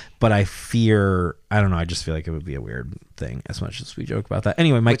anyone, but I fear. I don't know. I just feel like it would be a weird thing. As much as we joke about that.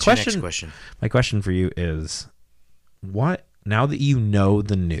 Anyway, What's your next question? My question for you is, what now that you know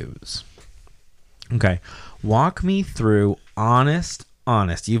the news? Okay, walk me through honest.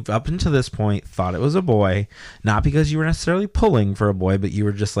 You've up until this point thought it was a boy, not because you were necessarily pulling for a boy, but you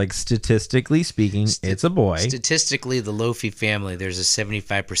were just like, statistically speaking, it's a boy. Statistically, the Lofy family, there's a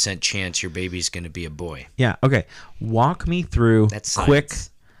 75% chance your baby's going to be a boy. Yeah. Okay. Walk me through That's quick.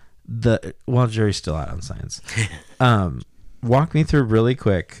 science. Well, Jerry's still out on science. Walk me through really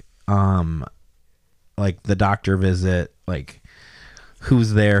quick. Like the doctor visit, like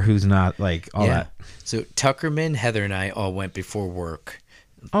who's there, who's not, like all that. So Tuckerman, Heather, and I all went before work.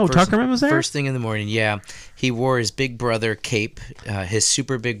 Oh, Tuckerman was there? First thing in the morning, yeah. He wore his big brother cape, his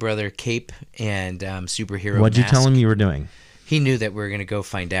super big brother cape, and superhero What'd you mask. tell him you were doing? He knew that we were going to go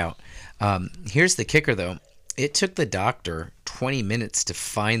find out. Here's the kicker, though. It took the doctor 20 minutes to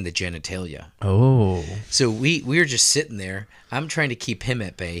find the genitalia. Oh. So we were just sitting there. I'm trying to keep him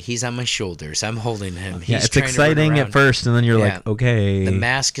at bay. He's on my shoulders. I'm holding him. Yeah, He's it's trying to run exciting around. at first, and then you're like, okay. The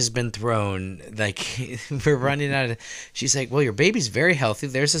mask has been thrown. Like, we're running out of... She's like, well, your baby's very healthy.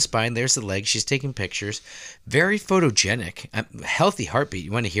 There's the spine. There's the leg. She's taking pictures. Very photogenic. Healthy heartbeat.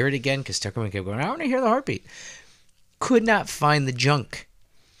 You want to hear it again? Because Tuckerman kept going, I want to hear the heartbeat. Could not find the junk.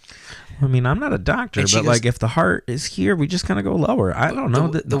 I mean, I'm not a doctor, but like if the heart is here, we just kind of go lower. I don't know.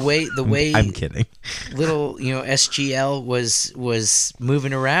 The way I'm kidding. Little, SGL was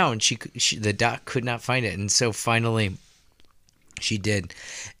moving around. She the doc could not find it, and so finally she did.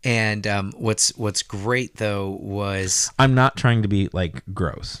 And what's great though was, I'm not trying to be like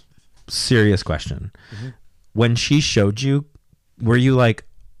gross. Serious question. Mm-hmm. When she showed you, were you like,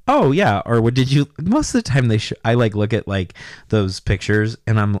 oh yeah, or did you? Most of the time I like look at like those pictures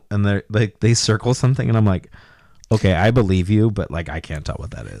and they're like they circle something and I'm like, okay, I believe you, but like I can't tell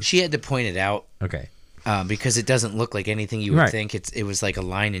what that is. She had to point it out. Okay. Because it doesn't look like anything you would think. It was like a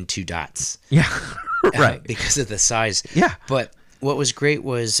line and two dots. Yeah. Right. Because of the size. Yeah. But what was great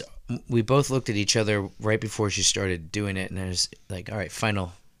was we both looked at each other right before she started doing it, and I was like, all right,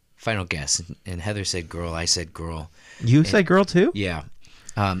 final guess. And Heather said girl. I said girl. You said girl too? Yeah.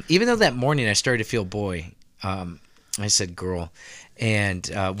 Even though that morning I started to feel boy, I said girl. And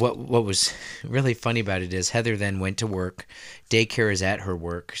what was really funny about it is Heather then went to work. Daycare is at her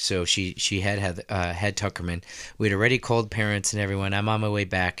work, so she had Tuckerman. We'd already called parents and everyone. I'm on my way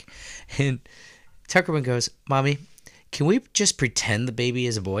back, and Tuckerman goes, "Mommy, can we just pretend the baby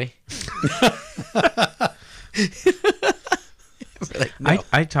is a boy?" Like, no.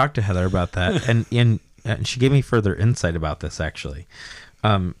 I talked to Heather about that, and she gave me further insight about this actually.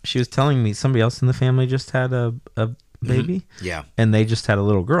 She was telling me somebody else in the family just had a baby. Mm-hmm. Yeah. And they just had a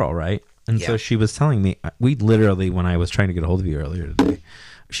little girl, right? And so she was telling me, we literally, when I was trying to get a hold of you earlier today,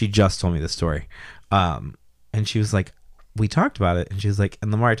 she just told me the story. And she was like, we talked about it. And she was like,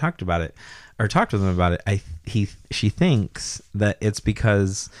 and the more I talked about it, or talked with him about it, she thinks that it's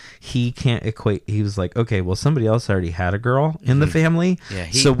because he can't equate. He was like, okay, well, somebody else already had a girl in the family.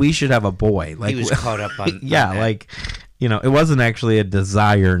 Yeah, so we should have a boy. Like, he was caught up on yeah, on that. like, it wasn't actually a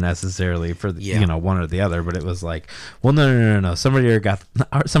desire necessarily for one or the other, but it was like, well, no. Somebody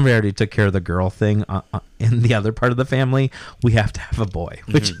already took care of the girl thing in the other part of the family. We have to have a boy,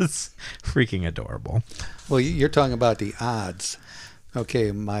 which is freaking adorable. Well, you're talking about the odds.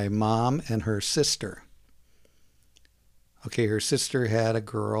 Okay, my mom and her sister. Okay, her sister had a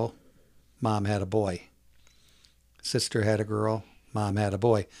girl, mom had a boy. Sister had a girl, mom had a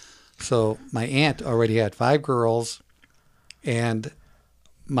boy. So my aunt already had 5 girls, and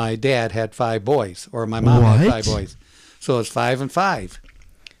my dad had 5 boys, or my mom had 5 boys. So it's 5 and 5.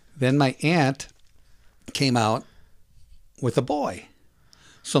 Then my aunt came out with a boy.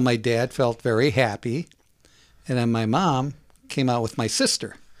 So my dad felt very happy, and then my mom came out with my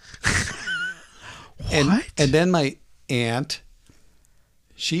sister. And then my aunt,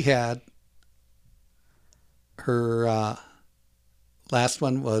 she had her last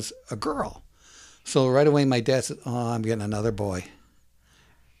one was a girl. So right away my dad said, oh, I'm getting another boy.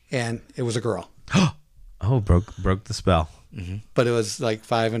 And it was a girl. Oh, broke the spell. Mm-hmm. But it was like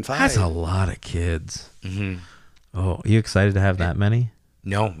 5 and 5. That's a lot of kids. Mm-hmm. Oh, are you excited to have that many?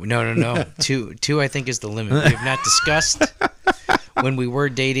 No. Two I think is the limit. We have not discussed when we were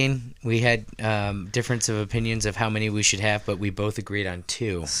dating, we had difference of opinions of how many we should have, but we both agreed on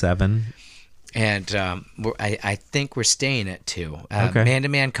 2. 7. And I think we're staying at 2. Okay.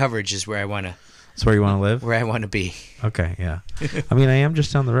 Man-to-man coverage is where I want to. That's where you want to live? Where I want to be. Okay, yeah. I mean, I am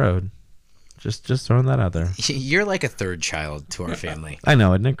just down the road. Just throwing that out there. You're like a third child to our family. I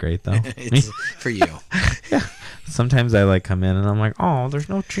know, isn't it great though? It's for you. Yeah. Sometimes I like come in and I'm like, oh, there's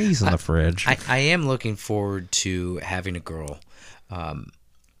no cheese in the fridge. I am looking forward to having a girl,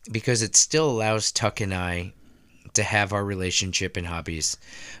 because it still allows Tuck and I to have our relationship and hobbies,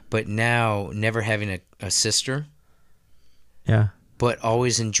 but now never having a sister. Yeah. But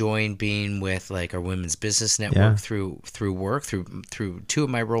always enjoying being with like our women's business network through work, through 2 of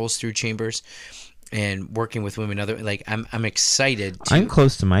my roles through Chambers, and working with women. I'm excited. I'm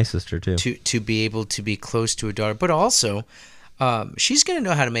close to my sister too. To be able to be close to a daughter, but also, she's gonna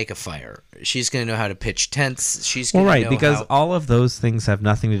know how to make a fire. She's gonna know how to pitch tents. She's gonna know because how, all of those things have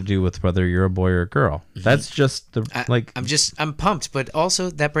nothing to do with whether you're a boy or a girl. Mm-hmm. That's just I'm pumped, but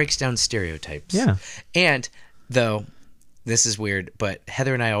also that breaks down stereotypes. Yeah, and though. This is weird, but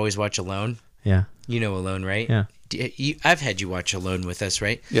Heather and I always watch Alone. Yeah. You know Alone, right? Yeah. I've had you watch Alone with us,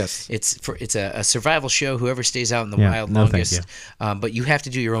 right? Yes. It's a survival show. Whoever stays out in the wild longest. Thank you. But you have to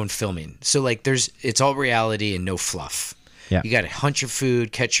do your own filming. So like, it's all reality and no fluff. Yeah. You got to hunt your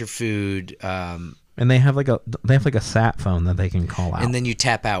food, catch your food. And they have like a sat phone that they can call out. And then you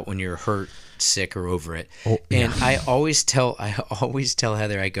tap out when you're hurt, sick, or over it. Oh, yeah. And I always tell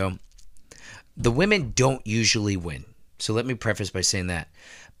Heather, I go, the women don't usually win. So let me preface by saying that.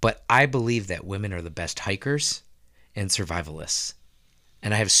 But I believe that women are the best hikers and survivalists.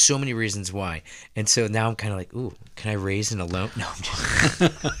 And I have so many reasons why. And so now I'm kind of like, ooh, can I raise an Alone? No, I'm just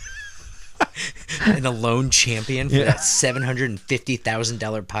an Alone champion for that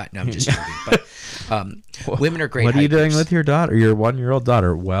 $750,000 pot. No, I'm just joking. But women are great What are you hikers. doing with your daughter, your 1-year-old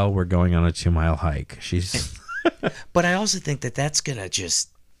daughter? Well, we're going on a 2-mile hike. She's. But I also think that that's going to just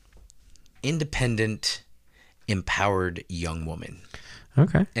independent, empowered young woman.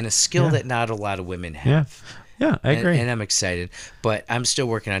 Okay. And a skill that not a lot of women have. Yeah, I agree. And I'm excited. But I'm still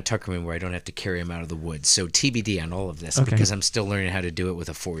working on Tuckerman where I don't have to carry him out of the woods. So TBD on all of this because I'm still learning how to do it with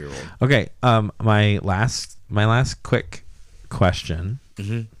a 4-year-old. Okay. My last quick question.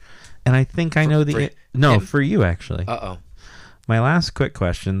 Mm-hmm. And I think I know for you actually. Uh-oh. My last quick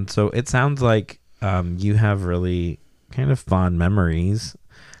question. So it sounds like you have really kind of fond memories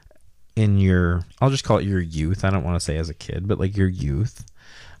in your, I'll just call it your youth. I don't want to say as a kid, but like your youth,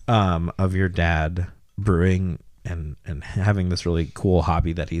 of your dad brewing and having this really cool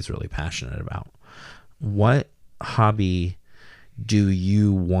hobby that he's really passionate about. What hobby do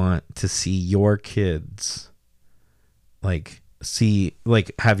you want to see your kids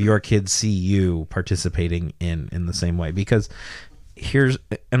have your kids see you participating in the same way? Because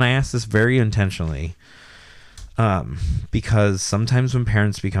and I ask this very intentionally, because sometimes when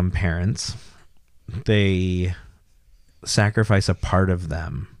parents become parents, they sacrifice a part of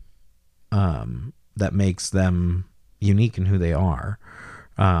them that makes them unique in who they are.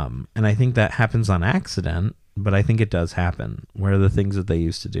 And I think that happens on accident, but I think it does happen where the things that they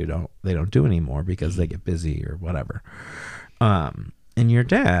used to do they don't do anymore because they get busy or whatever. And your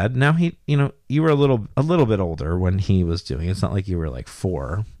dad, now you were a little bit older when he was doing it. It's not like you were like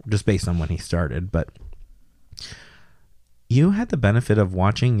 4, just based on when he started, but you had the benefit of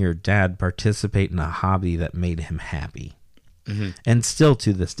watching your dad participate in a hobby that made him happy. Mm-hmm. And still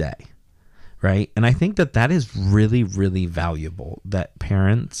to this day, right? And I think that is really, really valuable, that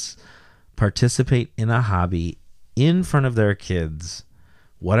parents participate in a hobby in front of their kids,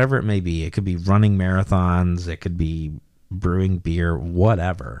 whatever it may be. It could be running marathons, it could be brewing beer,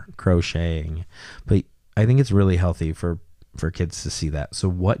 whatever, crocheting. But I think it's really healthy for kids to see that. So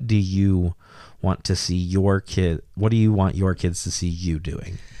what do you want to see what do you want your kids to see you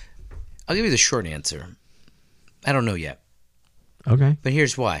doing? I'll give you the short answer. I don't know yet. Okay. But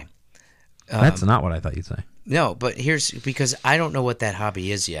here's why. That's not what I thought you'd say. No, but because I don't know what that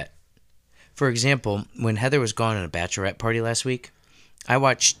hobby is yet. For example, when Heather was gone on a bachelorette party last week, I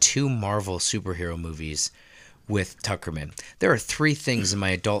watched 2 Marvel superhero movies with Tuckerman. There are 3 things in my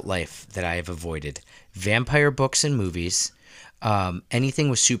adult life that I have avoided: vampire books and movies, anything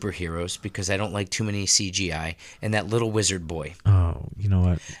with superheroes because I don't like too many CGI, and that little wizard boy. Oh, you know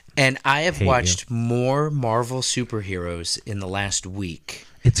what? And I have watched more Marvel superheroes in the last week.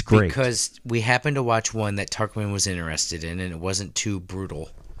 It's great. Because we happened to watch one that Tuckerman was interested in, and it wasn't too brutal.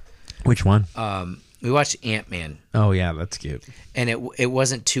 Which one? We watched Ant-Man. Oh, yeah, that's cute. And it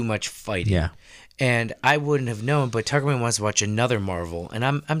wasn't too much fighting. Yeah. And I wouldn't have known, but Tuckerman wants to watch another Marvel, and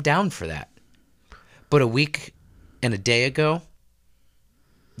I'm down for that. But a week and a day ago,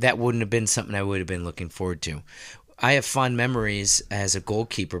 that wouldn't have been something I would have been looking forward to. I have fond memories as a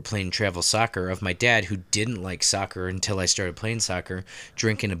goalkeeper playing travel soccer of my dad, who didn't like soccer until I started playing soccer,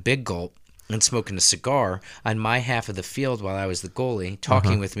 drinking a big gulp and smoking a cigar on my half of the field while I was the goalie,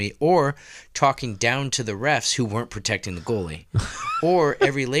 talking with me, or talking down to the refs who weren't protecting the goalie. Or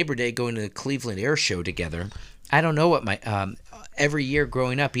every Labor Day going to the Cleveland Air Show together. I don't know what my every year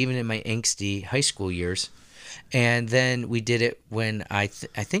growing up, even in my angsty high school years. And then we did it when I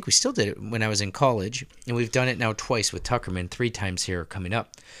think we still did it when I was in college, and we've done it now twice with Tuckerman, 3 times here coming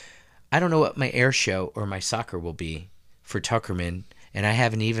up. I don't know what my air show or my soccer will be for Tuckerman, and I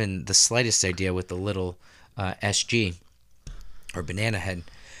haven't even the slightest idea with the little SG or Banana Head.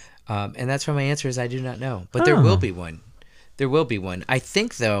 And that's why my answer is I do not know. But there will be one. There will be one. I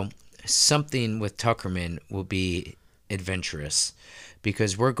think, though, something with Tuckerman will be adventurous,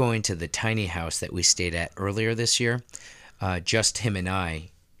 because we're going to the tiny house that we stayed at earlier this year, just him and I,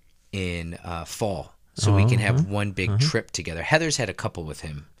 in fall. So we can have one big trip together. Heather's had a couple with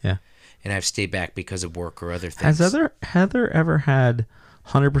him. Yeah. And I've stayed back because of work or other things. Has Heather ever had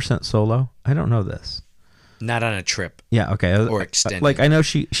 100% solo? I don't know this. Not on a trip. Yeah, okay. Or extended. Like, I know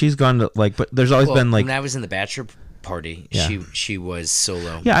she's gone to, like, but there's always been, like... When I was in the bachelor party, she was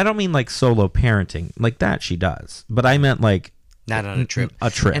solo. Yeah, I don't mean, like, solo parenting. Like, that she does. But I meant, like... Not on a trip. A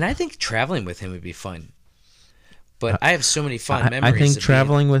trip. And I think traveling with him would be fun. But I have so many fond memories. I think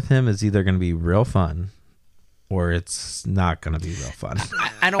traveling with him is either going to be real fun or it's not going to be real fun.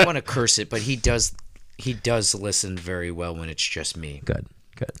 I don't want to curse it, but he does listen very well when it's just me. Good.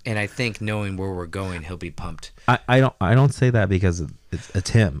 And I think knowing where we're going, he'll be pumped. I don't say that because it's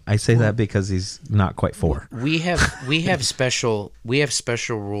him. I say that because he's not quite 4. We have special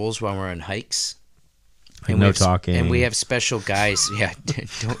rules when we're on hikes. Like no talking. And we have special guys. Yeah,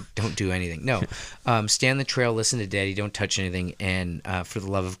 don't do anything. No, stay on the trail, listen to Daddy, don't touch anything, and for the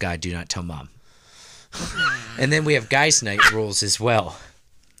love of God, do not tell Mom. And then we have guys' night rules as well,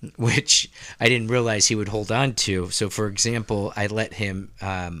 which I didn't realize he would hold on to. So, for example, I let him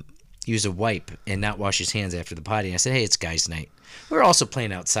use a wipe and not wash his hands after the potty. And I said, hey, it's guys' night. We're also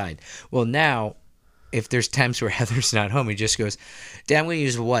playing outside. Well, now, if there's times where Heather's not home, he just goes, Dad, I'm going to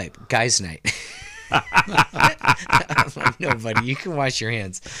use a wipe. Guys' night. I'm like, no, buddy, you can wash your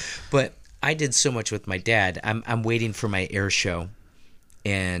hands. But I did so much with my dad. I'm waiting for my air show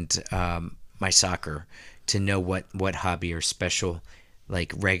and my soccer to know what hobby or special,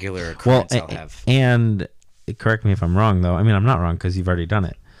 like, regular occurrence I'll have. And correct me if I'm wrong, though. I mean, I'm not wrong because you've already done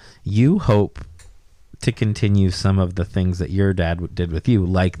it. You hope to continue some of the things that your dad did with you,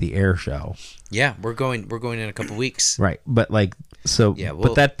 like the air show. Yeah, we're going in a couple weeks. Right, but like, so, yeah,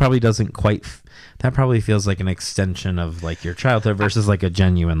 but that probably doesn't quite. That probably feels like an extension of like your childhood versus like a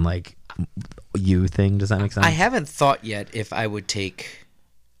genuine like you thing. Does that make sense? I haven't thought yet if I would take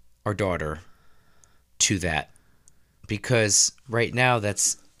our daughter to that, because right now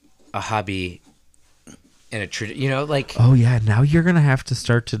that's a hobby and a tradition. Like, oh yeah, now you're gonna have to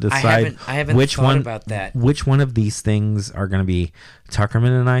start to decide. I haven't which thought one about that. Which one of these things are gonna be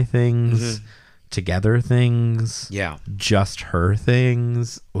Tuckerman and I things? Mm-hmm. Together things, yeah, just her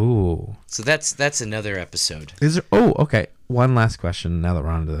things. Ooh, so that's another episode. Is there? Oh, okay. One last question. Now that we're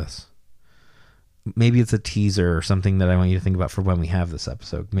on to this, maybe it's a teaser or something that I want you to think about for when we have this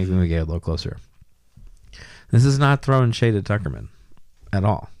episode. Maybe when we get a little closer. This is not throwing shade at Tuckerman at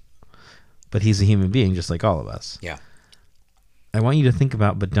all, but he's a human being just like all of us. Yeah. I want you to think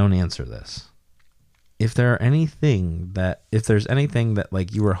about, but don't answer this. If there's anything that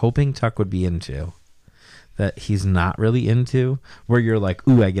like you were hoping Tuck would be into that he's not really into, where you're like,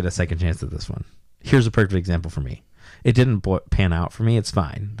 ooh, I get a second chance at this one. Here's a perfect example for me. It didn't pan out for me. It's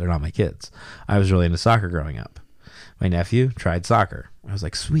fine. They're not my kids. I was really into soccer growing up. My nephew tried soccer. I was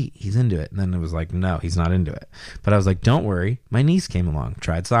like, sweet, he's into it. And then it was like, no, he's not into it. But I was like, don't worry. My niece came along,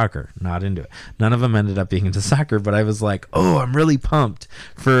 tried soccer, not into it. None of them ended up being into soccer, but I was like, oh, I'm really pumped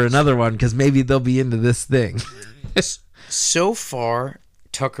for another one because maybe they'll be into this thing. So far,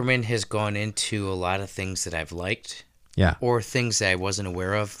 Tuckerman has gone into a lot of things that I've liked. Yeah. Or things that I wasn't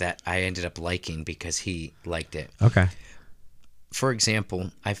aware of that I ended up liking because he liked it. Okay. For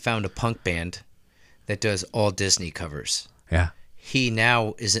example, I found a punk band that does all Disney covers. Yeah. He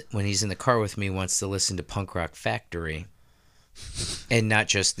now, when he's in the car with me, wants to listen to Punk Rock Factory and not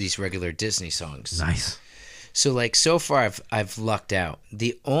just these regular Disney songs. Nice. So, like, so far I've lucked out.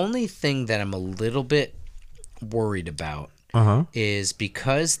 The only thing that I'm a little bit worried about is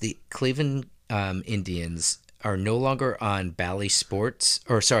because the Cleveland Indians are no longer on Bally Sports,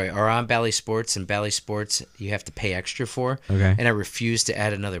 are on Bally Sports, and Bally Sports you have to pay extra for. Okay. And I refuse to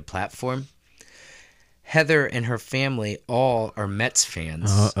add another platform. Heather and her family all are Mets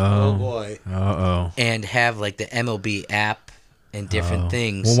fans. Oh boy. And have like the MLB app and different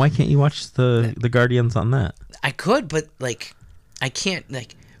things. Well, why can't you watch the Guardians on that? I could, but like I can't.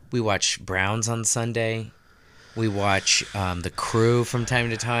 Like we watch Browns on Sunday. We watch The Crew from time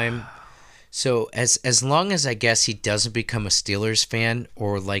to time. So as long as I guess he doesn't become a Steelers fan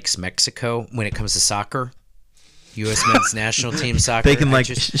or likes Mexico when it comes to soccer, U.S. men's national team soccer, They can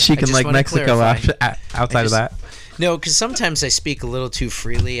she can like Mexico outside of that. No, because sometimes I speak a little too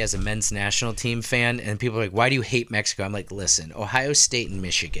freely as a men's national team fan, and people are like, "Why do you hate Mexico?" I'm like, "Listen, Ohio State and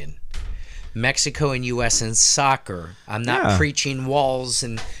Michigan, Mexico and U.S. in soccer. I'm not preaching walls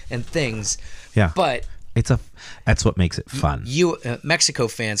and things. Yeah, but." That's what makes it fun. Mexico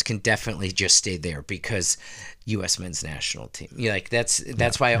fans can definitely just stay there because U.S. men's national team.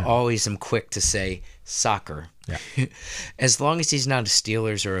 That's why I always am quick to say soccer. Yeah. As long as he's not a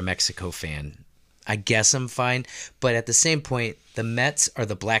Steelers or a Mexico fan, I guess I'm fine. But at the same point, the Mets are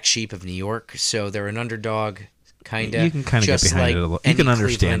the black sheep of New York, so they're an underdog, kind of. You can kind of get behind it a little. You can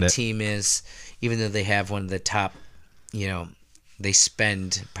understand Cleveland it. Team is, even though they have one of the top, they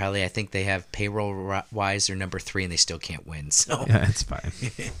spend probably, I think they have payroll-wise, they're number 3, and they still can't win. So yeah, it's fine.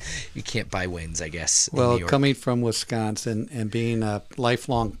 You can't buy wins, I guess. Well, coming from Wisconsin and being a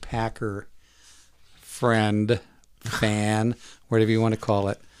lifelong Packer fan, whatever you want to call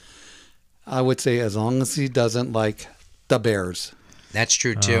it, I would say as long as he doesn't like the Bears. That's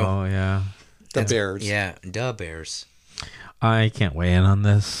true, too. Oh, yeah. Bears. Yeah, the Bears. I can't weigh in on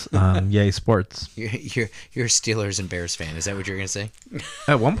this. Yay, sports. You're a Steelers and Bears fan. Is that what you're going to say?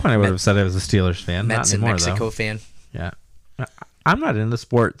 At one point, I would have said I was a Steelers fan. Mets Not anymore, and Mexico though. fan? Yeah. I'm not into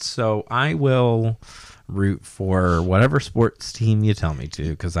sports, so I will root for whatever sports team you tell me to,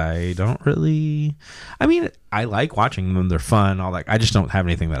 because I don't really... I mean, I like watching them. They're fun, all that. I just don't have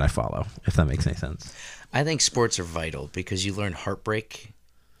anything that I follow, if that makes any sense. I think sports are vital because you learn heartbreak,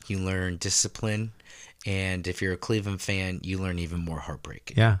 you learn discipline, and if you're a Cleveland fan, you learn even more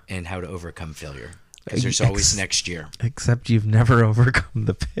heartbreak. Yeah. And how to overcome failure. Because there's always next year. Except you've never overcome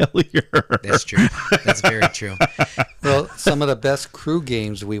the failure. That's true. That's very true. Well, some of the best crew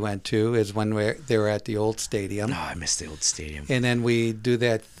games we went to is when they were at the old stadium. Oh, I miss the old stadium. And then we do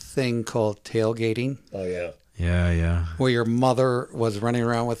that thing called tailgating. Oh, yeah. Yeah. Where your mother was running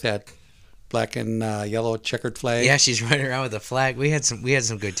around with that black and yellow checkered flag. Yeah, she's running around with a flag. We had some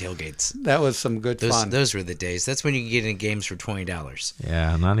good tailgates. That was some good fun. Those were the days. That's when you could get in games for $20.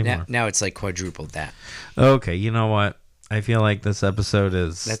 Yeah, not anymore. Now it's like quadrupled that. Okay, you know what? I feel like this episode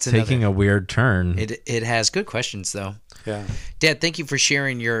is taking a weird turn. It has good questions though. Yeah. Dad, thank you for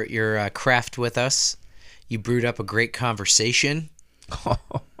sharing your craft with us. You brewed up a great conversation. Do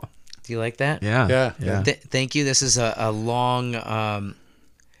you like that? Yeah. Thank you. This is a long,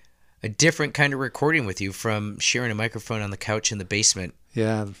 a different kind of recording with you from sharing a microphone on the couch in the basement.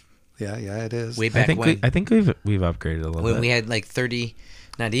 Yeah, it is. Way back I think we've upgraded a little bit. When we had like 30,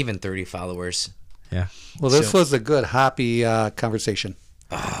 not even 30 followers. Yeah. Well, this was a good hoppy conversation.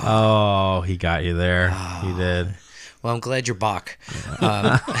 Oh, he got you there. He did. Well, I'm glad you're back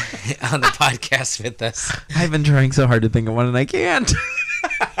on the podcast with us. I've been trying so hard to think of one and I can't.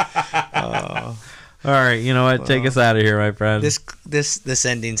 All right, you know what? Take us out of here, my friend. This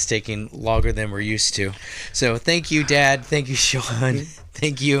ending's taking longer than we're used to. So thank you, Dad. Thank you, Sean.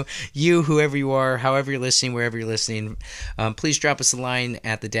 Thank you, whoever you are, however you're listening, wherever you're listening. Please drop us a line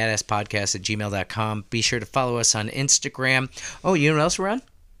at thedadasspodcast@gmail.com. Be sure to follow us on Instagram. Oh, you know what else we're on?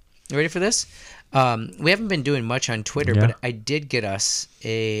 You ready for this? We haven't been doing much on Twitter, but I did get us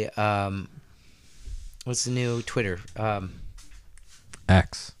a what's the new Twitter?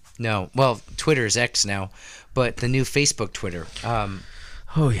 X. No, well, Twitter is X now, but the new Facebook Twitter.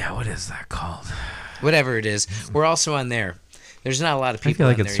 Oh yeah, what is that called? Whatever it is, we're also on there. There's not a lot of people. I feel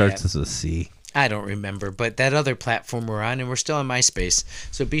like on it there starts yet. as a C. I don't remember, but that other platform we're on, and we're still on MySpace.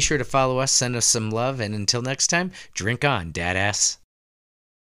 So be sure to follow us, send us some love, and until next time, drink on, Dadass.